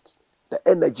loved it. The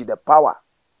energy, the power.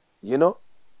 You know?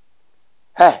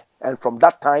 Hey, and from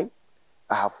that time,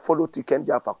 I have followed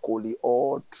Tikenja Fakoly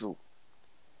all through.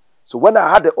 So when I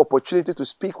had the opportunity to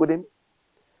speak with him,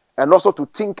 and also to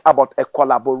think about a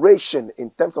collaboration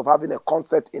in terms of having a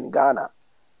concert in Ghana,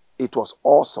 it was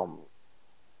awesome.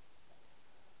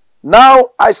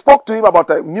 Now, I spoke to him about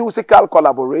a musical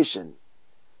collaboration.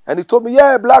 And he told me,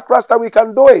 yeah, Blakk Rasta, we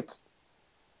can do it.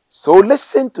 So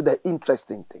listen to the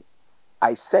interesting thing.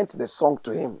 I sent the song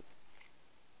to him.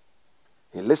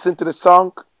 He listened to the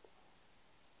song.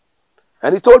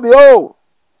 And he told me, oh,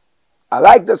 I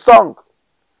like the song.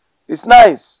 It's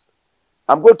nice.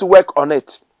 I'm going to work on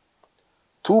it.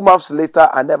 2 months later,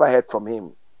 I never heard from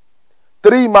him.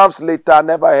 3 months later, I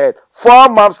never heard. 4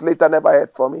 months later, I never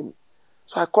heard from him.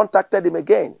 So I contacted him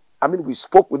again. I mean, we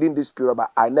spoke within this period,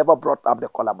 but I never brought up the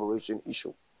collaboration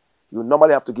issue. You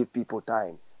normally have to give people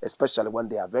time, especially when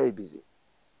they are very busy.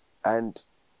 And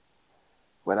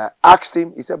when I asked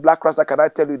him, he said, Blakk Rasta, can I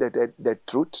tell you the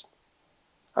truth?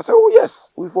 I said, oh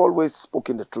yes, we've always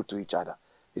spoken the truth to each other.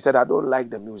 He said, I don't like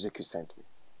the music you sent me.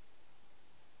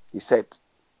 He said,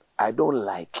 I don't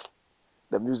like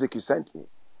the music you sent me.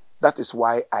 That is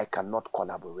why I cannot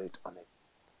collaborate on it.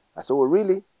 I said, oh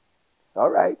really? All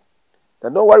right.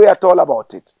 Then don't worry at all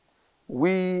about it.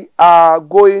 We are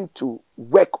going to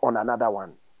work on another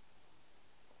one.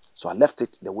 So I left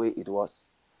it the way it was.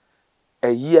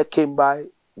 A year came by,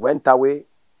 went away.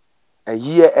 A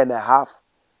year and a half,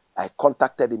 I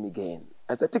contacted him again.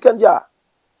 I said, Tikenja,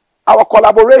 our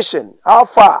collaboration, how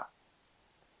far?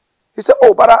 He said,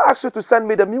 oh, but I asked you to send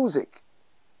me the music.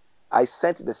 I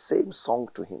sent the same song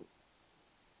to him.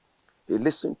 He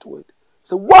listened to it. He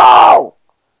said, wow,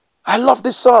 I love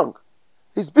this song.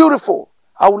 It's beautiful.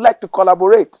 I would like to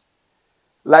collaborate.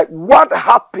 Like what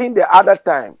happened the other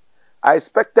time? I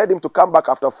expected him to come back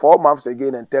after 4 months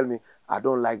again and tell me, I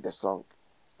don't like the song.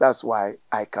 That's why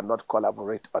I cannot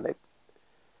collaborate on it.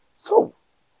 So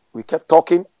we kept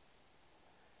talking.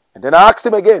 And then I asked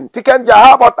him again, Tikenja,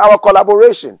 how about our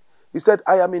collaboration? He said,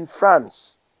 I am in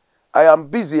France. I am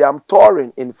busy. I'm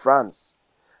touring in France.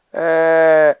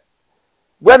 When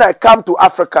I come to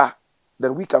Africa,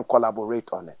 then we can collaborate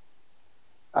on it.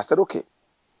 I said, okay.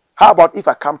 How about if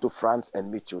I come to France and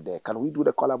meet you there? Can we do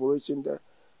the collaboration there?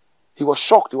 He was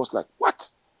shocked. He was like, what?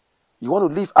 You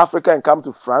want to leave Africa and come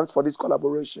to France for this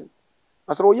collaboration?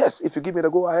 I said, oh yes, if you give me the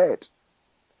go ahead.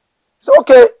 He said,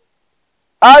 okay.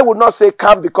 I would not say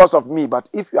come because of me, but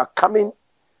if you are coming,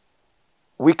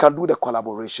 we can do the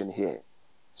collaboration here.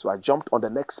 So I jumped on the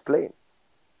next plane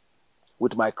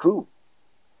with my crew.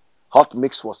 Hot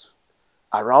Mix was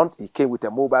around. He came with a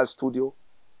mobile studio.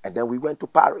 And then we went to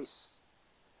Paris.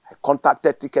 I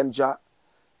contacted Tikenja.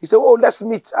 He said, oh, let's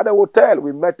meet at a hotel.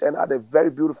 We met and had a very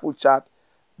beautiful chat.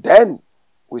 Then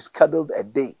we scheduled a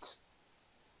date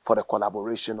for the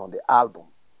collaboration on the album.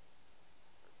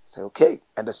 I said, okay.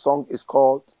 And the song is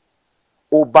called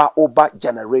Oba Oba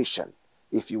Generation.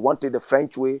 If you want it the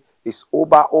French way, it's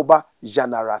Oba Oba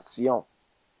Generation.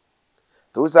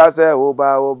 Tout ça c'est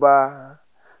Oba Oba.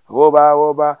 Oba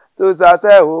Oba. Tout ça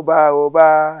c'est Oba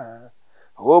Oba.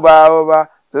 Oba Oba.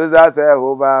 Tout ça c'est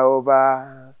Oba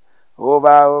Oba.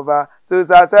 Oba Oba. Tout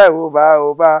ça c'est Oba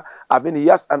Oba. I mean, he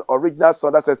has an original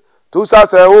song that says, Tout ça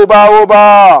c'est Oba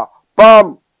Oba.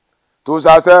 Bam. Tout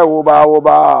ça c'est Oba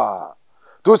Oba.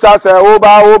 Tout ça c'est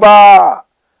Oba Oba.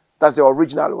 That's the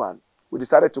original one. We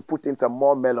decided to put in some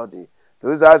more melody.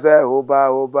 Tout ça c'est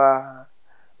Oba Oba.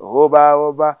 Oba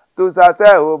Oba. Tout ça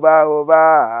c'est Oba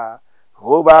Oba.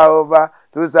 Oba Oba.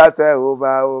 Tout ça c'est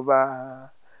Oba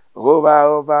Oba. Oba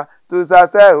Oba. Tout ça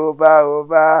c'est Oba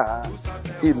Oba.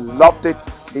 He loved it.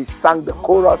 He sang the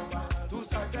chorus.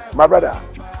 My brother.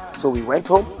 So we went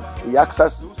home. He asked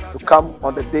us to come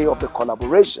on the day of the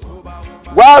collaboration.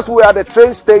 Whilst we were at the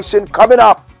train station coming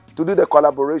up to do the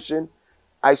collaboration,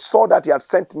 I saw that he had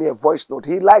sent me a voice note.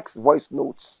 He likes voice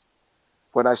notes.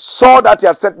 When I saw that he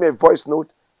had sent me a voice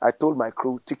note, I told my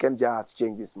crew, Tikenja has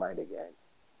changed his mind again.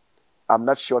 I'm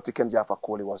not sure Tikenja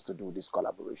Fakoli wants to do this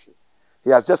collaboration. He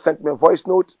has just sent me a voice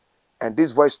note, and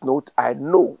this voice note, I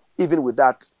know, even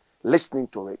without listening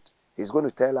to it, he's going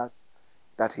to tell us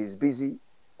that he's busy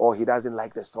or he doesn't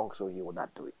like the song, so he will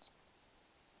not do it.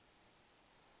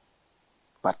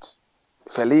 But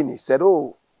Fellini said,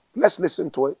 oh, let's listen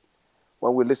to it.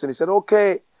 When we listened, he said,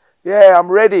 okay, yeah, I'm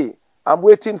ready. I'm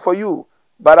waiting for you,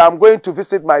 but I'm going to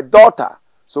visit my daughter.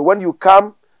 So when you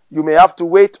come, you may have to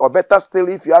wait, or better still,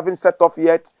 if you haven't set off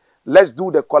yet, let's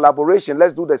do the collaboration.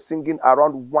 Let's do the singing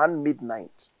around 1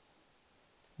 midnight.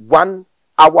 1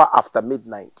 hour after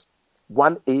midnight.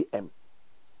 1 a.m.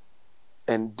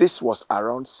 And this was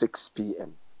around 6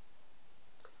 p.m.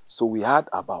 So we had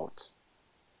about,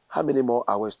 how many more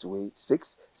hours to wait?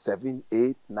 6, 7,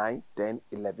 8, 9, 10,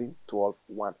 11, 12,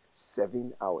 1.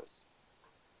 7 hours.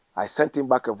 I sent him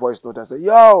back a voice note and said,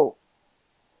 yo,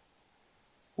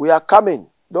 we are coming.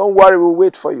 Don't worry, we'll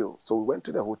wait for you. So we went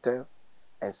to the hotel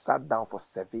and sat down for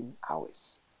 7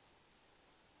 hours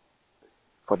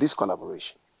for this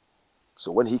collaboration.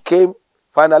 So when he came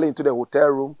finally into the hotel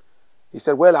room, he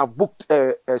said, well, I've booked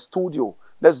a studio.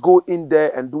 Let's go in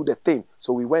there and do the thing.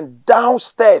 So we went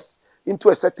downstairs into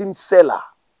a certain cellar,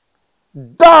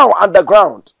 down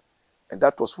underground. And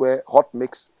that was where Hot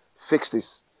Mix fixed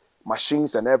his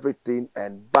machines and everything.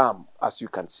 And bam, as you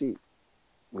can see,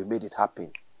 we made it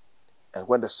happen. And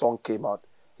when the song came out,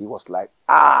 he was like,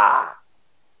 ah!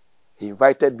 He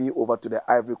invited me over to the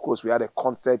Ivory Coast. We had a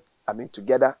concert,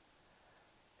 together.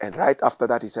 And right after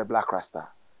that, he said, Blakk Rasta,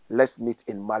 let's meet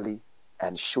in Mali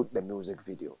and shoot the music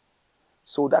video.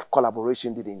 So that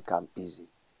collaboration didn't come easy.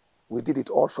 We did it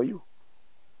all for you.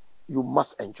 You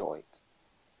must enjoy it.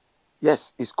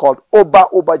 Yes, it's called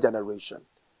Oba Generation.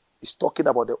 It's talking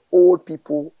about the old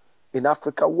people in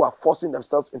Africa who are forcing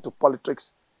themselves into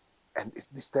politics, and it's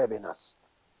disturbing us.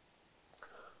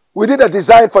 We did a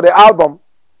design for the album,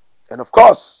 and of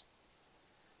course,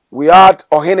 we had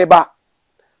Oheneba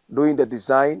doing the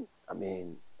design.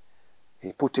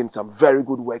 He put in some very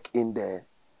good work in there.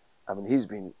 He's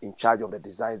been in charge of the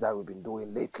designs that we've been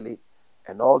doing lately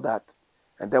and all that.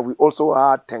 And then we also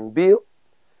had Tengbil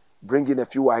bringing a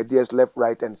few ideas left,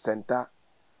 right, and center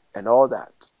and all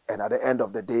that. And at the end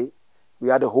of the day, we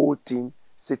had the whole team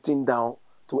sitting down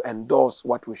to endorse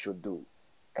what we should do.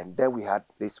 And then we had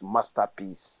this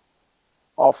masterpiece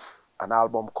of an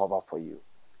album cover for you.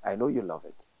 I know you love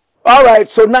it. All right,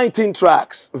 so 19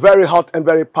 tracks, very hot and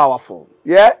very powerful.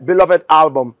 Yeah, beloved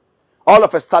album. All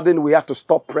of a sudden, we had to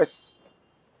stop press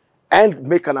and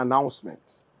make an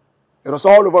announcement. It was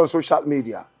all over on social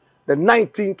media. The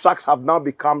 19 tracks have now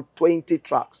become 20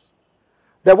 tracks.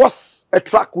 There was a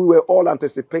track we were all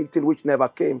anticipating which never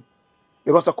came.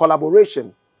 It was a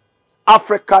collaboration.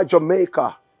 Africa,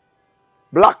 Jamaica,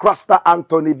 Blakk Rasta,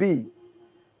 Anthony B.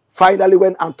 Finally,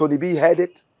 when Anthony B heard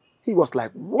it, he was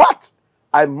like, what?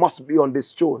 I must be on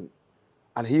this tune.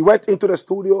 And he went into the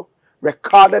studio,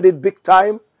 recorded it big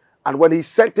time, and when he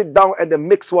sent it down and the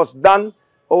mix was done,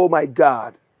 oh my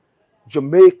God,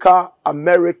 Jamaica,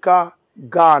 America,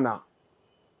 Ghana.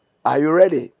 Are you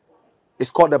ready?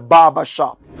 It's called The Barber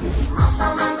Shop.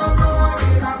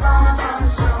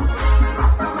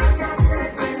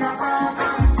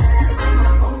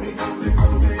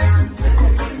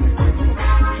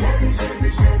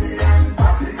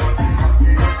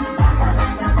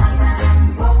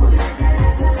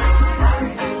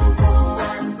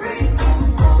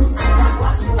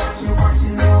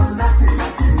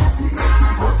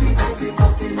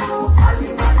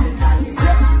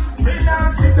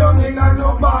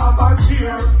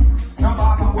 No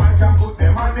matter what you put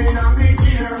them on in the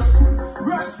ear.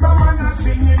 Rasta man a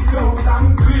sing it loud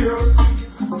and clear.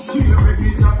 Shave it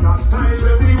is not a style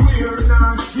very weird.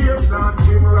 Nah shave, nah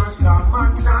trim, Rasta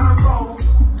man nah bow.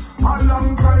 A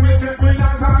long time it take me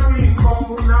as a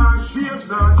rainbow. Nah shave,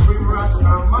 nah trim,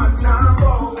 Rasta man nah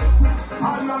bow.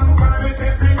 A long time it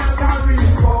take me as a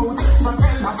rainbow. So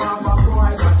tell a barber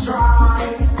boy to try.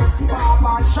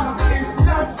 Barber shop is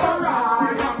not for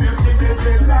right. If you see the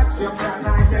dreadlocks you can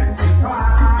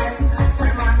identify.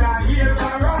 Say man I hear the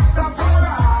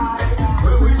Rastafari.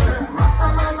 When we say Rasta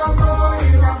man a boy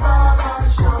in a barber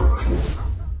shop.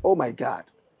 Oh my God,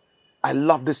 I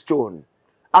love this tune.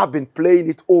 I've been playing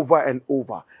it over and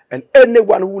over, and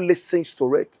anyone who listens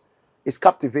to it is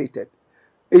captivated.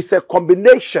 It's a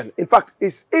combination. In fact,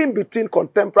 it's in between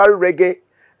contemporary reggae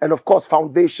and, of course,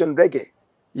 foundation reggae,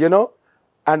 you know?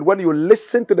 And when you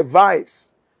listen to the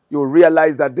vibes, you'll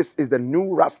realize that this is the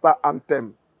new Rasta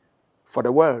anthem for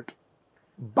the world.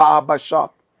 barber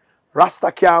shop.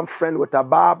 Rasta can't friend with a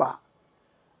barber.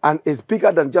 And is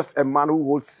bigger than just a man who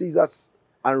holds scissors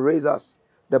and razors.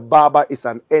 The barber is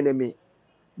an enemy.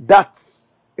 That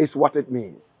is what it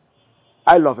means.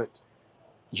 I love it.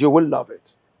 You will love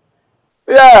it.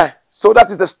 Yeah, so that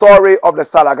is the story of the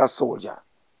Salaga Soljah.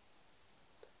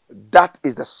 That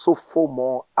is the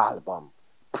sophomore album,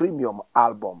 premium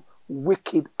album,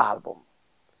 wicked album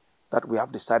that we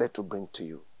have decided to bring to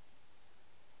you.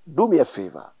 Do me a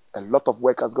favor. A lot of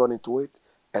work has gone into it.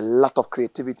 A lot of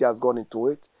creativity has gone into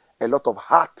it. A lot of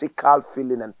heartical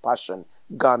feeling and passion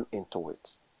gone into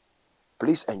it.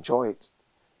 Please enjoy it.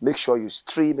 Make sure you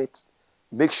stream it.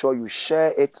 Make sure you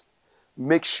share it.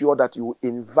 Make sure that you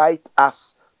invite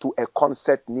us to a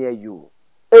concert near you.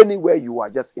 Anywhere you are,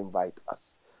 just invite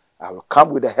us. I will come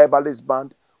with a herbalist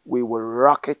band. We will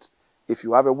rock it. If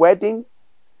you have a wedding,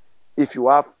 if you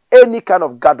have any kind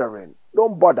of gathering,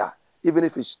 don't bother. Even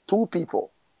if it's 2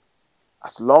 people.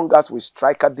 As long as we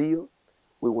strike a deal,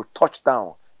 we will touch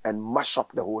down and mash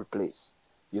up the whole place.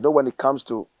 You know, when it comes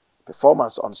to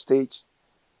performance on stage,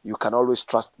 you can always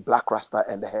trust Blakk Rasta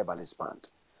and the herbalist band.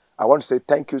 I want to say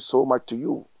thank you so much to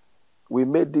you. We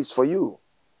made this for you.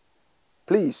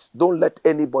 Please don't let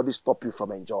anybody stop you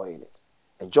from enjoying it.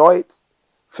 Enjoy it,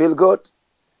 feel good,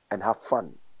 and have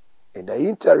fun. In the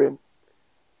interim,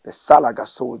 the Salaga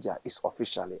Soljah is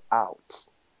officially out.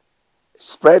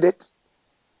 Spread it,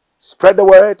 spread the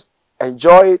word,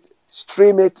 enjoy it,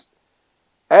 stream it,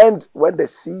 and when the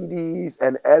CDs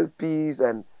and LPs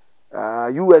and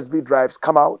USB drives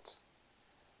come out,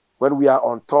 when we are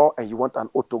on tour and you want an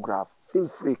autograph, feel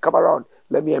free, come around,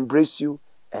 let me embrace you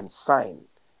and sign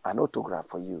an autograph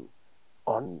for you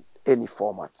on any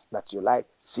format that you like,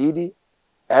 CD,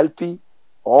 LP,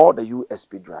 or the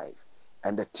USB drive.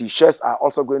 And the t-shirts are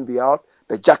also going to be out,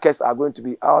 the jackets are going to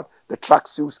be out, the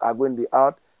tracksuits are going to be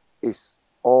out. It's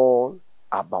all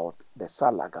about the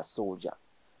Salaga Soljah.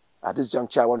 At this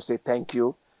juncture, I want to say thank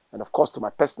you. And of course, to my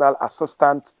personal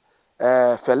assistant,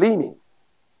 Fellini.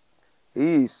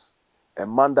 He is a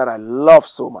man that I love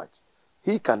so much.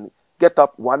 He can get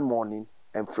up one morning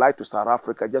and fly to South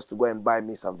Africa just to go and buy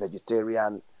me some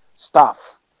vegetarian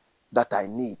stuff that I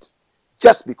need.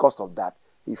 Just because of that,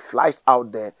 he flies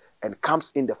out there and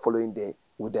comes in the following day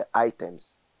with the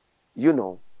items. You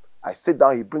know, I sit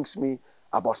down, he brings me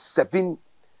about 17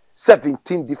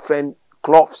 different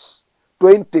cloths,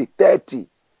 20, 30,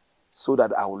 so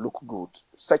that I will look good.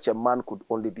 Such a man could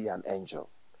only be an angel.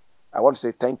 I want to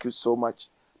say thank you so much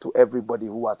to everybody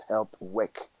who has helped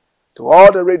work. To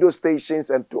all the radio stations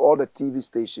and to all the TV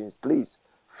stations, please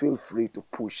feel free to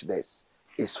push this.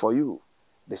 It's for you,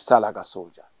 the Salaga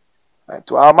Soljah. And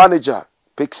to our manager,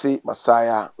 Pixie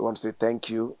Messiah, we want to say thank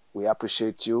you. We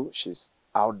appreciate you. She's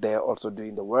out there also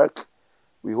doing the work.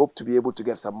 We hope to be able to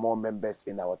get some more members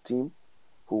in our team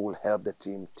who will help the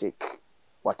team take.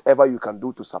 Whatever you can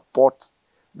do to support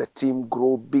the team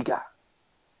grow bigger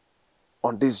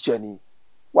on this journey,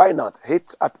 why not?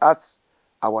 Hit at us.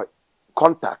 Our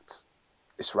contact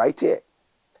is right here.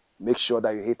 Make sure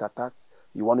that you hit at us.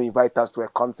 You want to invite us to a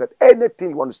concert, anything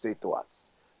you want to say to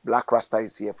us, Blakk Rasta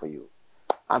is here for you.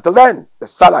 Until then, the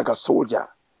Salaga Soljah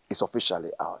is officially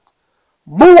out.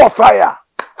 More fire!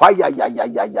 Fire! Ya ya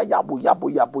ya ya yabu yabu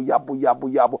yabu yabu yabu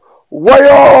yabu.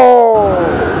 Wayo!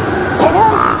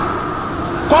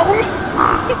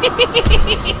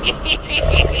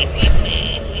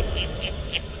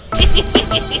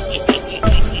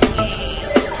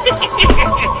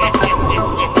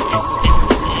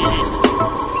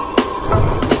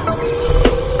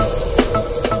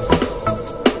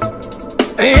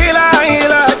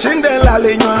 Ila chindela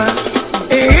lenywa.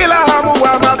 Ila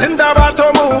muwa matinda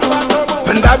batomu.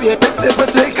 Ndabiye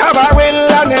pete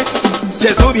kabawelane.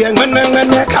 Jesu bien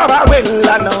ngene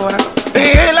kabawelano.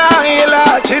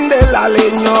 Ila chindela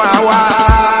lenywa wa.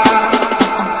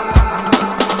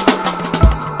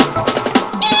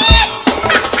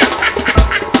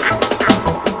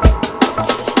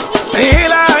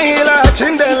 Ila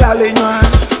chindela lenywa.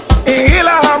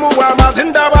 Ila muwa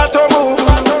matinda batomu.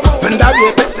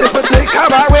 Ndabiye pete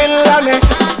kabawelane.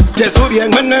 Jesu bien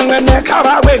ngene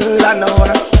kabawelano.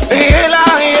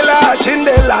 Ila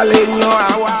chindela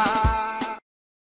lenywa wa.